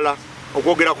kugaanira ddala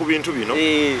okwogera ku bintu bino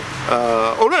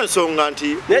olw'ensonga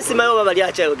nti naye simanyi oba bali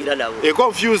akyayogera nabo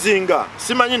econfusinga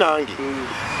simanyi nange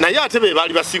naye ate be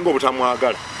baali basinga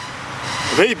obutamwagala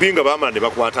maybe nga baamala ne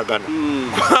bakwatagana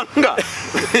kubanga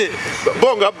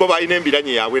bonga bo balina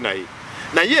embiranye yaabwe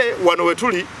naye wano we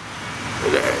tuli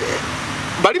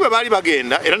bali bwe baali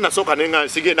bagenda era nasooka nenga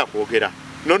sigenda kwogera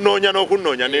nonoonya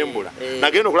n'okunnoonya n'embula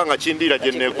nagenda okulaba nga kindiira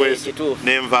gye neekwese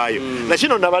nenvaayo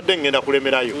nakino nabadde ngenda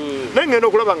kulemerayo naye ngenda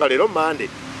okulaba nga leero mande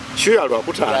kyo ya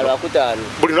lwakutaano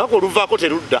buli lunaku oluvaako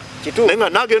terudda naye nga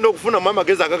nagenda okufunamu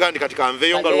amagezi agagandi kati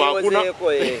kanveeyo nga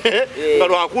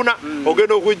lwakuna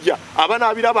ogenda okujja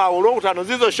abanaabiraba awo olwokutaano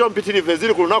zizo sho mpitirivu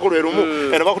eziri ku lunaku lwe lumu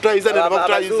eno bakutayiza neno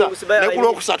bakutayiza ne ku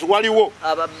lwokusatu waliwo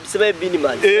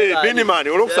binimani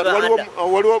olwokusatu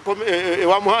waliwo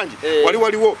ewa muhanji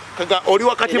waliwo oli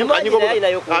wakati mu kanyigo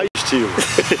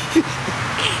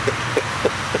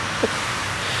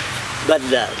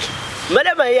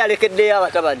Madama yeye alekeddeyo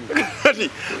abatabani.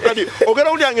 Kati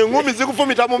ogera ulyange ngumi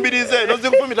zikufumita mu mbirize no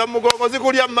zikufumita mu mugongo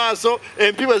zikulya maaso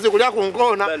empiwe zikulya ku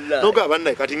nkona noga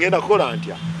banna kati ngenda kola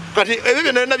ntya. Kati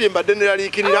ebyo nenda byembadde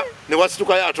neralikirira ne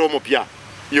wasituka yato omupya.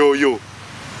 Yoyo.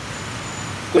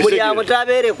 Omulyango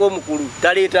tabeereko omukulu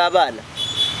taleeta abaana.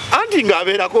 Anti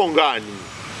ngaabeerako ngaani.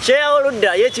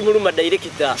 Shareholder yekimuluma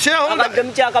director. Akadde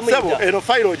mukyaka muyita. Sebo eno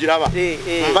file ogiraba.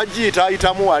 Mbagiyita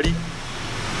ayitamu wali.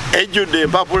 Ejjudde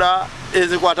empapula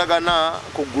ezikwatagana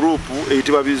ku grupu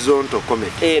eyitibwa Bizonto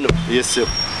Comedy. Eno. Yes sir.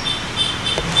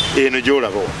 Eno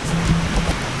gyolaba.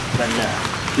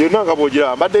 Yonna nga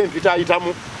bw'ogiraba mbadde mpita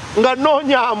ayitamu nga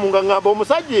noonyaamu nga ngamba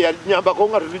omusajja yanyambako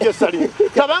nga tetujje salimu.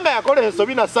 Tabanga yakola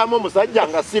ensobi nassaamu omusajja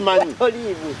nga simanyi.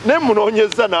 Ne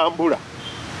munoonyezza n'ambula.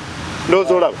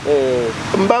 Ndowooza olaba.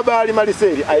 Mbaba ali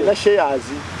Maliseeri alina shares.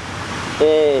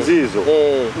 Zizo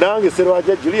nange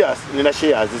Serwaja Julius nina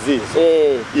shares zizo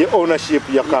ye ownership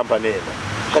ya company eno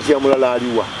kati ya mulala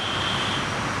aliwa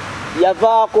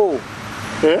yavaako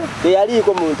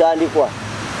teyaliko mu ntandikwa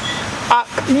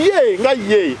ye nga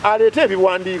ye aleeta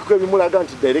ebiwandiiko ebimulaga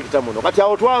nti director muno kati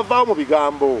awo twavaawo mu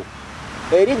bigambo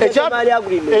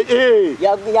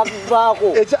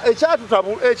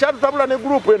ekyatutabula ne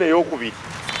gurupu eno ey'okubiri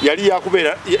yali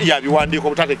yakubeera ya biwandiiko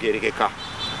butategeerekeka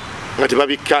nga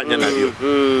tebabikkanya nabyo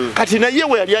kati naye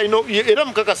we yali alina era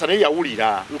mukakasa naye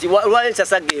yawulira nti lwali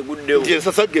ensasagge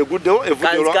eguddewo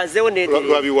evudde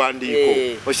lwa biwandiiko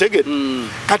okitegedde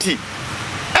kati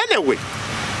anyway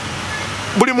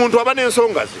buli muntu aba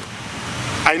n'ensonga ze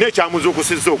alina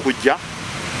ekyamuzuukusizza okujja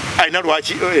alina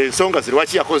lwaki ensonga ze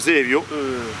lwaki yakoze ebyo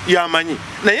yamanyi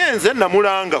naye nze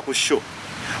namulanga ku show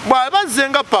bw'aba azze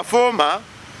nga performer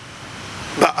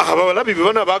abalabi be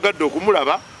bana baagadde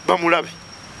okumulaba bamulabe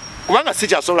kubanga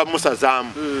sikyasobola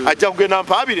musazaamu ajja kugenda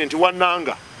mpaabire nti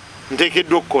wannanga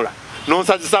nteekeddwa okukola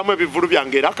nonsazisaamu ebivulu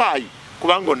byange era kaayi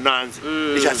kubanga onnanze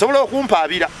ekyasobola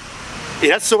okumpaabira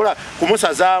era sisobola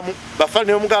kumusazaamu bafa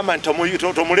neomugamba nti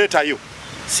tomuleetayo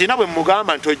sina bwe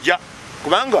mugamba nti ojja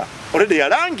kubanga olede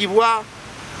yalangibwa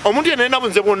omuntu yenalina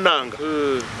bunze bwonnanga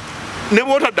ne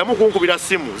bwotaddamu kunkubira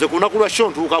simu ze ku lunaku lwa sho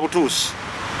ntuuka butuusi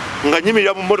nga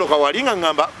nyimirira mu mmotoka wali nga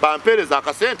ngamba bampeereza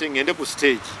akasente ngende ku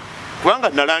stage kubanga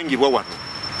nalangibwa wano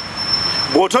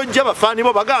bw'otojja bafaani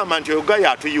bo bagamba nti oyo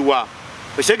gayo atuyiwa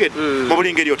okitegedde mu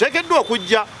buli ngeri oteekeddwa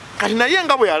okujja kati naye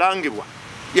nga bwe yalangibwa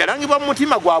mu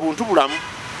mutima gwa buntu bulamu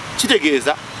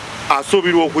kitegeeza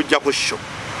asuubirwa okujja ku sho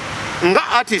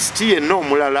nga artist yenna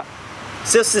omulala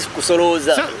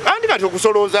kusolooza andi kati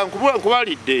okusolooza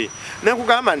nkubalidde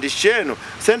nenkugamba nti kyeno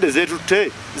sente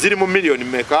zetutte ziri mu miliyoni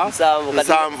mmeka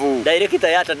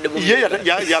 7 ye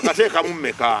yakateekamu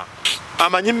mmeka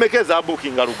amanyi mmeka eza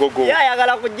bookinga lugogo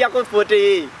yayagala kujjako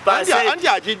fote anti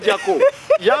agijjako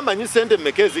yamanyi sente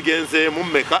mmeka ezigenzeemu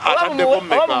mmeka ataddeko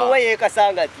mmeka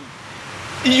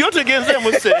yo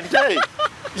tegenzeemu sente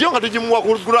yo nga tugimuwa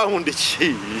ku ground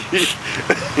ki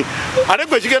ate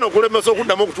gwe kigenda okulemesa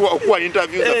okuddamu okuwa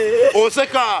interview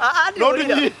oseka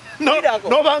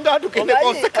no banga tukende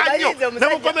kosekanyo ne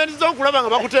mukomenti zo kulaba nga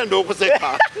bakutenda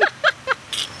okuseka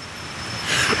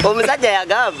omusajja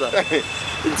yagamba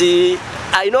nti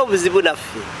alina obuzibu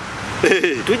naffe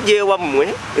tujje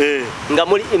wammwe nga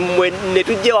mmwe ne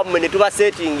tujje wammwe ne tuba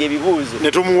setting ebibuuzo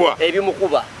ne tumuwa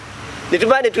ebimukuba ne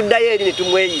tuba ne tuddayo eri ne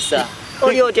tumweyisa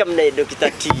oli otya munaye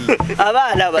Dr. T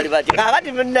abaana bali bati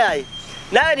kakati munaye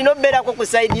naye lino bbeerako ku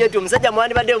side yetu omusajja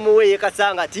mwandibadde muweeye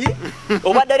kasanga ti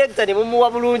oba director ne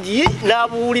mumuwa bulungi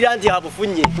n'abuwulira nti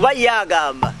abufunye kuba ye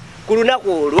agamba ku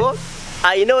lunaku olwo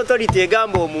ayina authority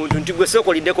egamba omuntu nti gwe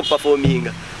sookoliddeko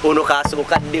performinga ono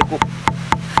kasookaddeko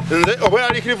nze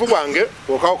obweraliikirivu bwange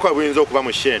okawuka buyinza okuba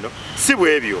mu sheno si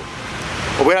bwebyo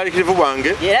obweraliikirivu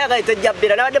bwange era nga tejja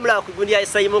bbeera nabadde mulaba ku gundi ya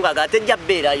Saimu nga tejja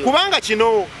bbeerayo kubanga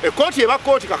kino ekkooti eba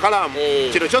kkooti kakalaamu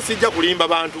kino kyo sijja kulimba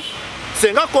bantu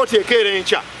senga kkooti ekeera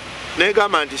enkya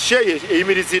negamba nti sheeyi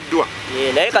eyimiriziddwa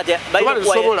naye kati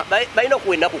balina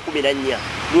okuwa ennaku 14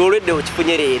 lwolwedde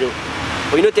okifunye leero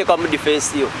olina oteeka mu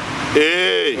defense yo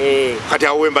kati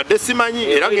awo wembadde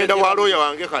simanyi era ngenda wa looya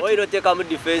wange kati olina oteeka mu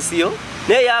defense yo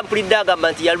naye yampulidde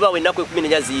agamba nti yalibawo ennaku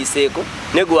 14 ziyiseeko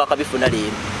naye gwe wakabifuna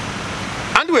leero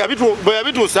andi bwe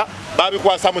yabituusa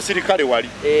babikwasa musirikale wali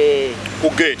ku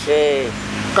geeti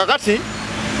kakati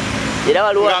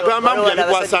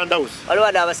waliwo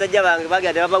abasajja bange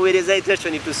bagenda tebabaweereza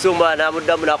instruction tusoma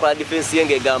namuddamu nakola defense ye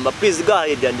ng'egamba please go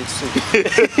ahead and sue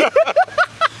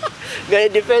nga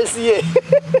defense ye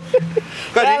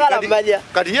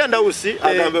kati ye Ndawusi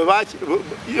agambe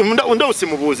Ndawusi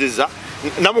mubuuziza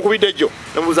namukubidde jjo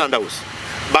namubuuza Ndawusi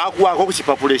bakuwaako ku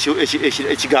kipapula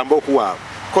ekigambo okuwaabo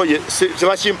koye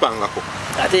tebakimpangako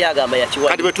ate yagamba yakiwa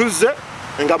kati bwe tuzze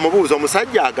nga mubuuza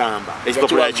omusajja agamba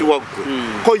ekipapula yakiwaggwe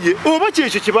koye oba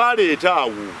kyekyo kibaleeta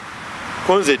awo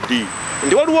konze ddi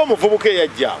ndi waliwo omuvubuka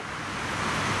eyajjaawo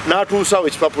n'atuusaawo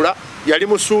ekipapula yali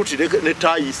mu suuti ne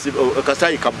tayisi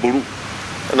kasaayi ka bbulu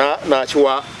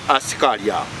n'akiwa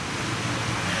asikaali awo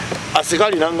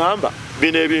asikaali n'aŋŋamba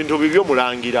bino ebintu bibyo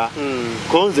mulangira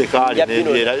konze kaali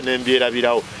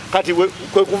nembyerabirawo kati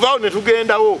kwe kuvaawo ne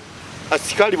tugendawo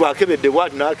asikali bwakebedde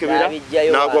bwati nakebera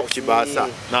nagwa ku kibaasa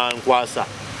nankwasa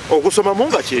okusoma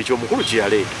munga kyekyo omukulu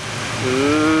kyeyaleeta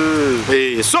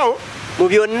so mu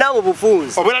byonna mu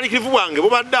bufunzi obweraliikirivu bwange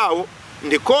bubadde awo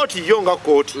ndi kooti yo nga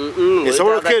kooti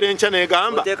esobola okukeera enkya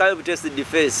negamba teekayo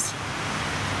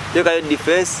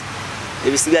defense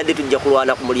ebisigadde tujja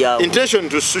kulwana ku mulyango intention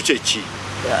to sue kyeki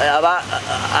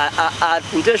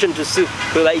intention to sue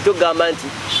kwe bayita ogamba nti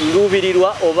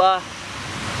nduubirirwa oba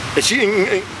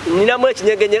ninamu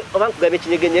ekinyegenye oba nkugambye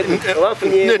ekinyegenye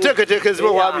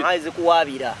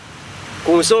neteeketeekezibwazikuwaabira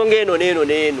ku nsonga eno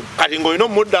neeno kati ng'olina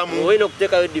omuddamu olina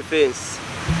okuteekayo defense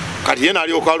kati ye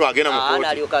nalyoka alwo agenda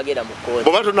mu kooti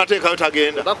oba tonateekayo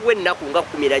tagenda bakuwa ennaku nga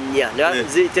 14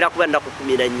 zitera kuba ennaku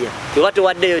 14 oba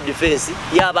tewaddeyo defense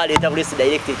yaba aleeta bulesi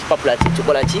direct ekipapula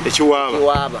kikola ki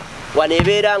ekiwaaba wano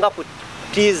ebeeranga ku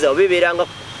tiiza oba ebeeranga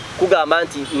kugamba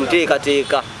nti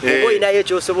nteekateeka oba olinayo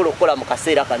ekyosobola okukola mu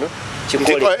kaseera kano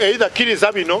kikole either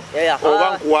kkiriza bino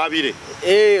oba nkuwaabire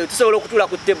tusobola okutuula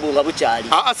ku tebbu nga bukyali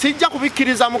sijja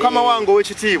kubikkiriza mukama wange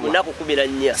ow'ekitiibwa lunaku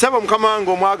 14 sebo mukama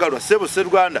wange omwagalwa sebo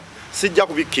Sseruganda sijja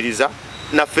kubikkiriza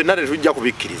naffenna tetujja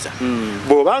kubikkiriza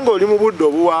bw'obanga oli mu budde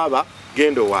obuwaaba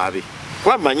genda owaabe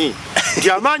kuba mmanyi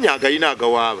nti amaanyi agayina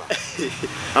agawaaba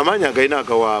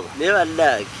naye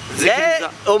bannange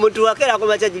omuntu wakeera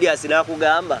kumakya Julius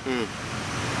n'akugamba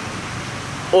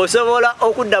osobola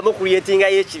okuddamu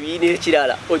creatingayo ekibiina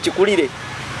ekirala okikulire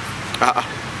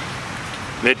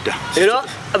nedda era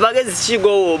bagezi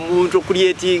kigowo omuntu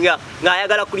okuliyetinga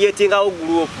ng'ayagala kuliyetingawo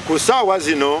group ku ssaawa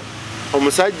zino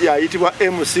omusajja ayitibwa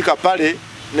MC Kapale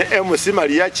ne MC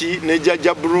Mariachi ne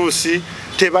Jajja Bruce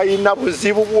tebayina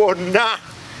buzibu bwonna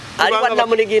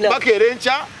bakeera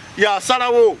enkya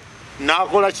yasalawo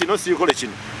n'akola kino siikole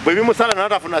kino bwe bimusala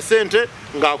n'atafuna ssente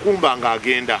ng'akumba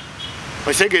ng'agenda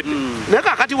osegedde naye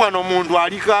kakati wano omuntu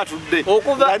aliko atudde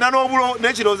ng'alina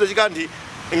n'ekirowoozo ekika nti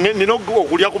nina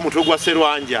okulya ku mutwe gwa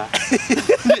Sserwanja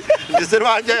nti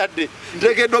Sserwanja yadde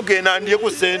nteekeddwa ogenda ndye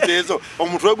ku ssente ezo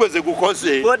omutwe gwe ze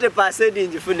gukoze 40%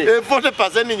 njifune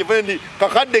 40% njifune ndi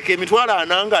kakaddeko emitwalo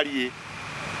anangalye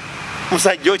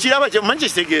musajja okiraba manyi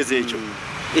kitegeeza ekyo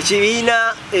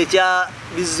ekibiina ekya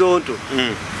Bizonto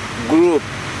group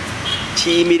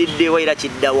kiyimiriddewo era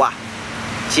kiddawa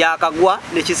kyakagwa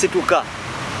ne kisituka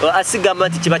asigamba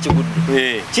nti kiba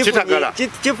kigudde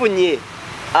kifunye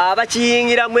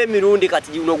abakiyingiramu emirundi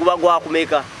kati guno guba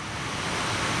gwakumeka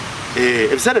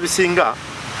ebiseera bisinga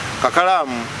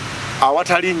kakalaamu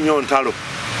awatali nnyo ntalo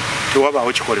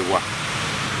tewabaawo kikolebwa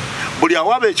buli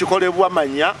awaaba ekikolebwa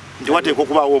manya nti wateekwa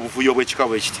okubaawo obuvuyo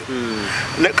bw'ekikabo ekityo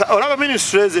olaba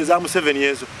ministries eza Museveni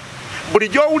ezo buli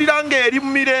gy'owulira ng'eri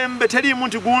mu mirembe teriimu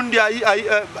nti gundi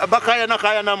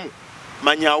bakaayanakayanamu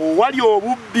manya wali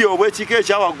obubbi obw'ekika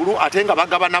ekyawaggulu ate nga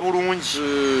bagabana bulungi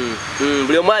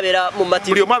buli omu abeera mu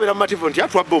mativu nti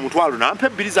atwabba omutwalo nampa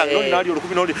ebbiri zange oli naali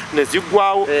 10 ne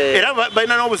ziggwawo era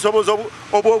balina n'obusobozi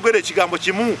obwogera ekigambo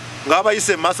kimu nga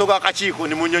babayise mu maaso g'akakiiko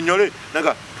ni munnyonnyole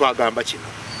naga twagamba kino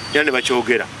era ne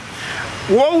bakyogera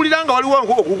woowulira nga waliwo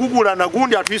okugugulana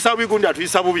gundi atuyisa bubi gundi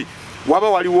atuyisa bubi waba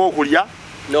waliwo okulya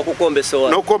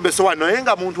n'okukombesowa naye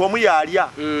nga muntu omu yaalya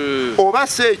oba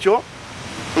si ekyo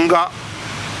nga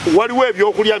waliwo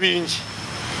ebyokulya bingi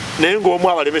naye ng'omu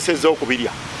abalemesezza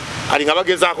okubirya ali nga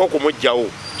bagezaako okumuggyawo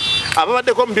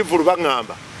ababaddeko mu bivulu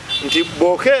baŋŋamba nti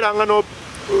bw'okeeranga no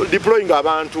deploying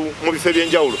abantu mu bifo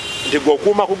eby'enjawulo nti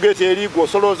gw'okuuma ku geeti eri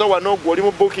gw'osolooza wano gw'oli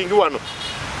mu booking wano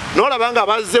n'olaba nga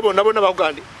bazze bonna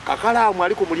bakuga nti kakalaamu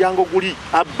ali ku mulyango guli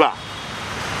abba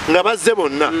nga bazze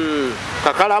bonna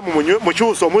kakalaamu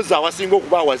mukyusa omuzza awasinga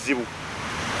okuba awazibu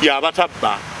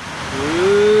yabatabba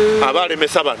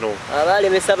abalemesa bano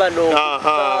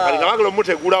kali nga bagala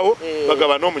omutegulawo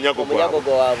bagaba n'omunyago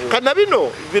gwabwe kana bino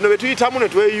betuyitamu ne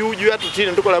tweyuuya tuti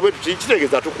ne tukola bwe tuti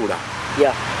kitegeeza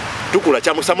tukula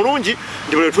kyamusa mulungi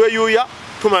nti bwe tweyuuya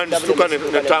tumanya tusituka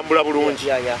ne tambula bulungi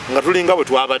nga tulinga bwe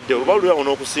twabadde oba olulirawo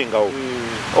n'okusingawo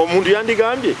omuntu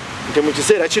yandigambye nti mu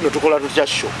kiseera kino tukola tutya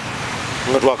sho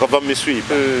nga twakava mu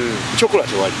miswiba ekyokola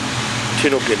tewali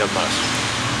kino okugenda mu maaso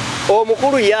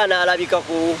omukulu ye anaalabika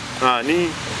ku ani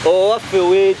owaffe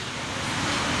we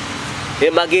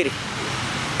Emagere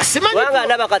kubanga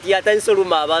ndaba kati yatandise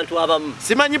oluma abantu abamu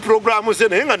simanyi programu ze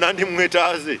naye nga nandi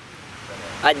mwetaaze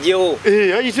Ajjeyo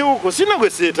ayitewoko sina gwe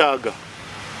seetaaga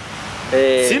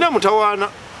sina mutawaana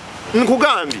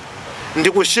nkugambye ndi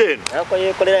ku sheeno ako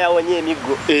yekolera yawonye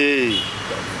emiggo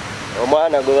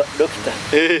omwana gwe dokita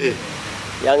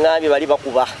yaŋŋambye bali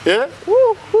bakuba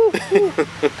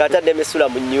katadde mesula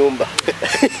mu nnyumba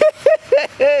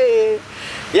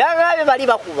yaŋŋambye bali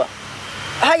bakuba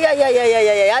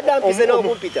yadampise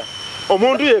n'okumpita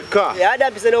omuntu yekka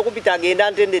yadampise n'okumpita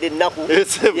agenda ntendera ennaku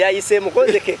yayise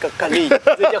mukozeke kakkani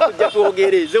zijja kujja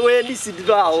twogere ze wendi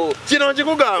sidibaawo kino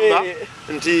nkikugamba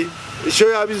nti sho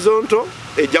ya Bizonto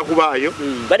ejja kubaayo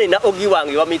banena ogi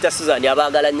wange bamuyita Suzan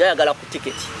abaagala nnyo ayagala ku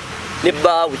tiketi ne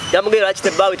baawi namugera lwaki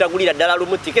tebaawi tagulira ddala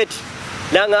lumu tiketi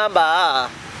n'aŋŋamba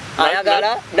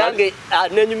ayagala nange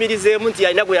nenyumirizeemu nti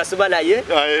alina gwe yasoma naye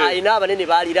alina abanene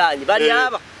baaliraanye bali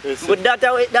aba mbu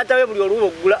data we buli oluba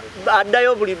ogula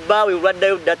addayo buli bbaawe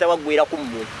olwaddayo data waggwera ku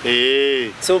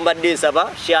mmuntu so mbadde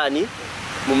nsaba Shani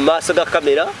mu maaso ga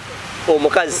kamera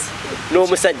omukazi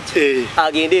n'omusajja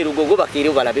agende erugogo bakeere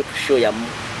balabe ku show yamu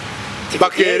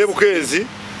bakeere bukeezi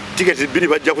tiketi 2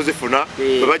 bajja kuzifuna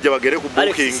bajja bagere ku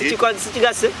booking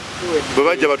bwe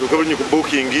bajja batuuke bulungi ku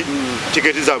booking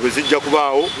tiketi zaabwe zijja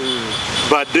kubaawo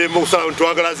badde mu kusala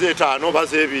ntwagala ze5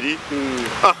 baze 2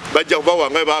 bajja kubaawo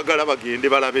nga baagala bagende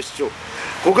balabe kyo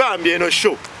kugambye eno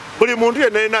show buli muntu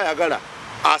yenna ayagala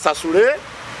asasule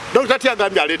Dr.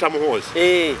 Tiagambye aleeta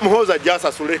muhoozi ajja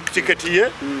asasule tiketi ye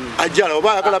ajjala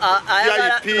oba ayagala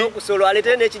VIP n'okusolo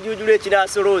aleete n'ekijujulo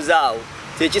ekinasolooza awo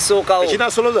tekisookawo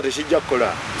ekinasolooza tekijja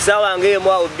kukola sawa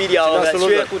ng'emu awo 2 awo nga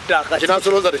kyekuttaka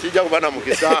ekinasolooza tekijja kuba na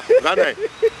mukisa nganaye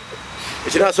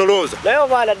ekinasolooza naye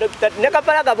omwana dokita ne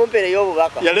kapalaga mumpeereyo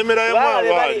obubaka yalemerayo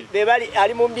mwabaali bebali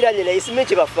ali mu mbiranye naye sime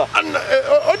kibafa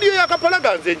odiyo ya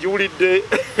kapalaga nze njiwulidde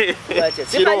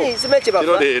sime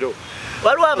kibafa leero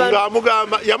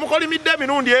ng'amugamba yamukolimidde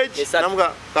emirundi egi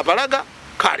namuga kapalaga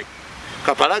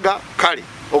kale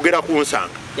ogera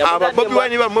kunsanga aba Bobi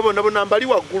Wine bamwe bonna bonna mbali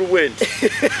waggulu bwenti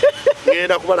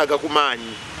ngenda kubalaga ku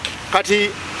maanyi kati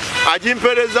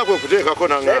ajimpereza kwe kuteekako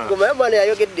nanga ngoma mwana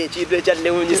yayogedde ekintu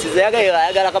ekyannewunyisiza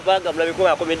yagala kapalaga mulabiko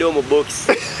akomeddewo mu box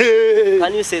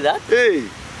can you say that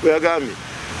bweyagambye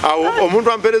awo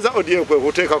omuntu ampereza odiyo kwe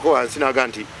kuteekako wansi naga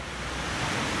nti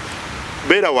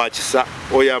beera wakisa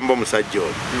oyamba omusajja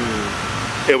oyo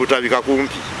ebutabika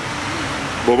kumpi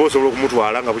bw'oba osobola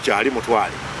okumutwala nga bukyali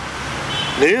mutwale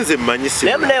naye nze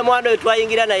mmanyise naye mwana oyo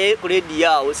twayingira naye ku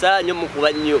lediyo awo saa nnyo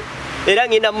mukuba nnyo era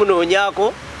ngenda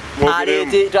munoonyaako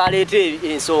aleete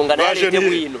ensonga naye aleete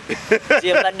bwino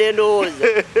kyembadde ndowooza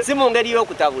si mu ngeri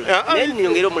y'okutabula naye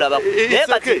nyongere omulabako naye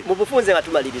kati mu bufunze nga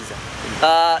tumaliriza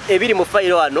ebiri mu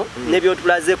fayiro wano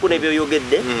n'ebyotulazeeko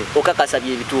n'ebyoyogedde okakasa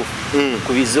bye bituufu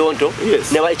ku Bizonto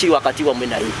nekiri wakati wammwe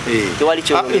naye tewali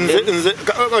nze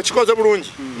kikoze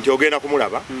bulungi nti ogenda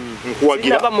kumulaba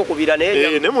nkuwagira mukubira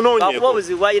naye nemunoonyeeko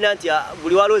obuzibu bwalina nti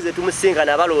buli walooze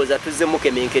tumusinkana abalowooza tuzze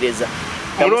mukemenkereza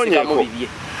munoonyeeko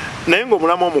naye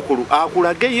ng'omulamu omukulu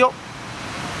akulageyo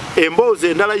emboozi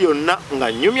endala yonna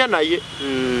nga nnyumya naye.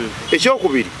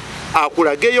 Ekyokubiri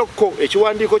akulageyoko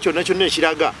ekiwandiiko kyonna kyonna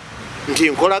ekiraga nti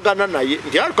nkolagana naye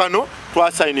nti kano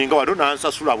twasayininga wano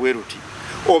nansasula bweruti.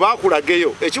 Oba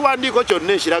akulageyo ekiwandiiko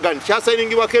kyonna ekiraga nti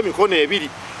kyasayiningibwako emikono ebiri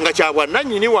nga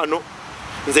kyabwannannyini wano.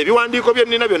 Nze ebiwandiiko bye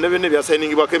nnina byonna byonna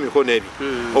byasayiningibwako emikono ebiri.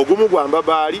 Ogumu gwa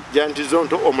Mbabaali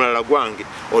Ajjeyo omulala gwange.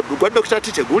 Gwa Dr.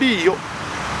 T teguliiyo.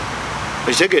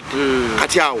 Ekigedde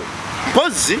kati awo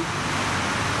mpozi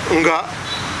nga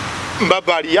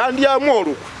Mbabaali yandyamu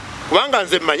olukwe kubanga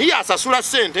nze mmanyi yasasula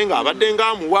ssente ng'abadde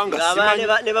ng'amuwanga simanyi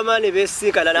ne bamaane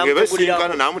beesinkana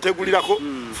n'amutegulirako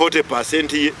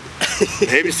 40% ye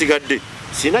n'ebisigadde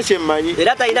sina kye mmanyi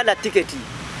era talina na tiketi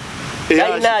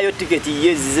talinayo tiketi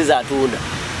ye zize zatunda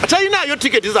talinayo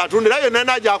tiketi zatunda era yonna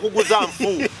najja akuguza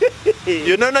nfu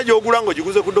yonna gy'ogula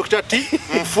ng'ogiguze ku Dr. T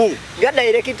nfu nga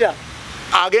director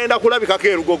agenda kulabikako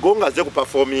erugogo ng'azze ku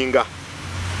performinga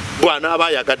bw'anaaba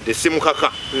ayagadde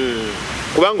simukaka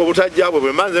kubanga obutajja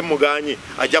bwe manze muganye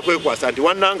ajja kwekwasa nti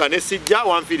wannanga ne sijja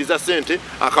wanfiiriza ssente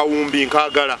akawumbi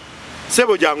nkaagala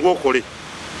sebo jangu okole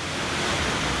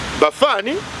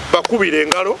bafaani bakubira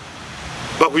engalo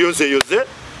bakuyozeyoze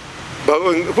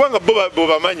kubanga bo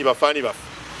bamanyi bafaani bafe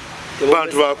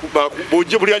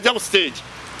bantu buli ajja ku stage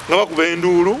nga bakuba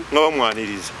enduulu nga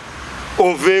bamwaniriza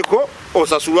oveeko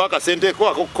osasulwa akasenteko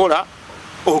akokukola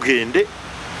ogende.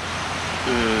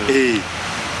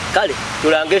 Kale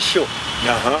tulange show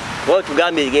Bo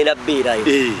tugambe igenda beerayo.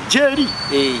 Jeri.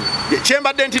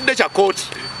 Kyembadde ntidde kya kooti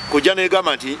kujja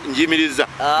negamba nti njimiriza.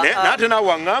 Nate na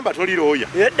wangamba toliroya.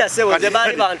 Yedda sebo ze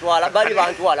bali bantwala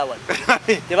wano.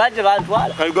 Tebadde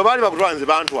bantwala. Kayuga bali bakutwala nze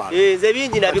bantwala. Ze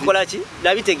bingi nabikola ki?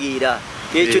 Nabitegeera.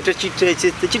 Ekyo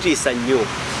tekitiisa nnyo.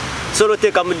 Solo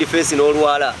teka mu defense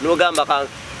n'olwala n'ogamba kan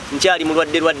nkyali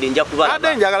mulwadde nja kubala.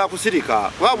 Ade njagala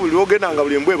kusirika. Wabuli ogendanga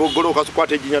buli mbwe boggolo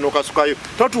okasukwata ejinya n'okasukayo.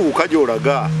 Totuuka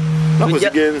gy'olaga.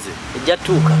 Nakuzigenze. Ejja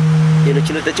tuuka. Eno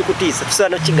kino tekikutiisa.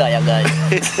 Tusaana kigayagaya.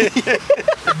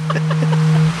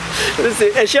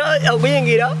 Esho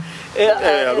okuyingira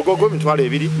lugogo emitwalo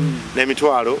 2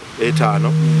 n'emitwalo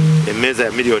 5 emmeeza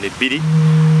ya milioni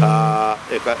 2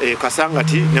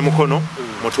 ekasangati ne mukono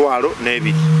mutwalo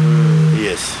n'ebiri.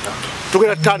 Yes.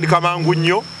 Tugenda tutandika mangu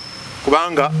nnyo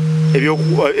kubanga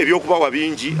ebyokubawa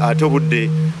bingi ate obudde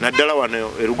naddala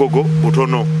wano erugogo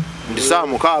butono. Ndi saa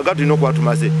 6 tulina okuba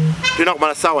tumaze. Tulina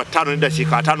kumala ssaawa 5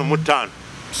 n'eddakiika 55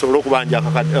 tusobole okubanja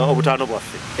obutaano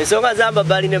bwaffe. Ensonga zamba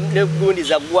bali ne gundi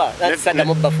za gwa nasanda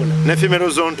mu bafuna. Ne femero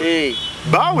zonto.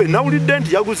 Bawe nawulidde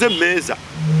nti yaguze emmeeza.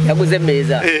 Yaguze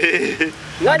emmeeza.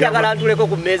 Nganja kalantuleko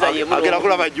ku mmeeza ye muno. Agera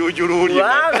kulaba jujululi.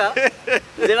 Wanga.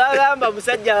 Ze bagamba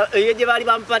musajja yeje bali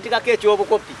bampatikako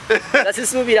ekyobukopi.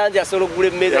 Nasisuubira nti asobola okugula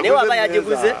emmeeza. Naye waba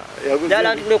yagiguze.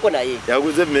 Yalantuleko naye.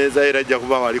 Yaguze emmeeza era ajja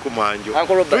kuba wali ku mwanjo.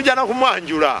 Tujja na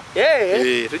kumwanjula.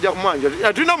 Tujja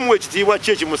kumwanjula. Tulina muwe ekitiibwa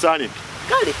kye kimusaanidde.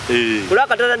 Kale.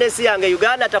 Kulakatana n'ensi yange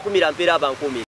Uganda takumira mpeera abankumi.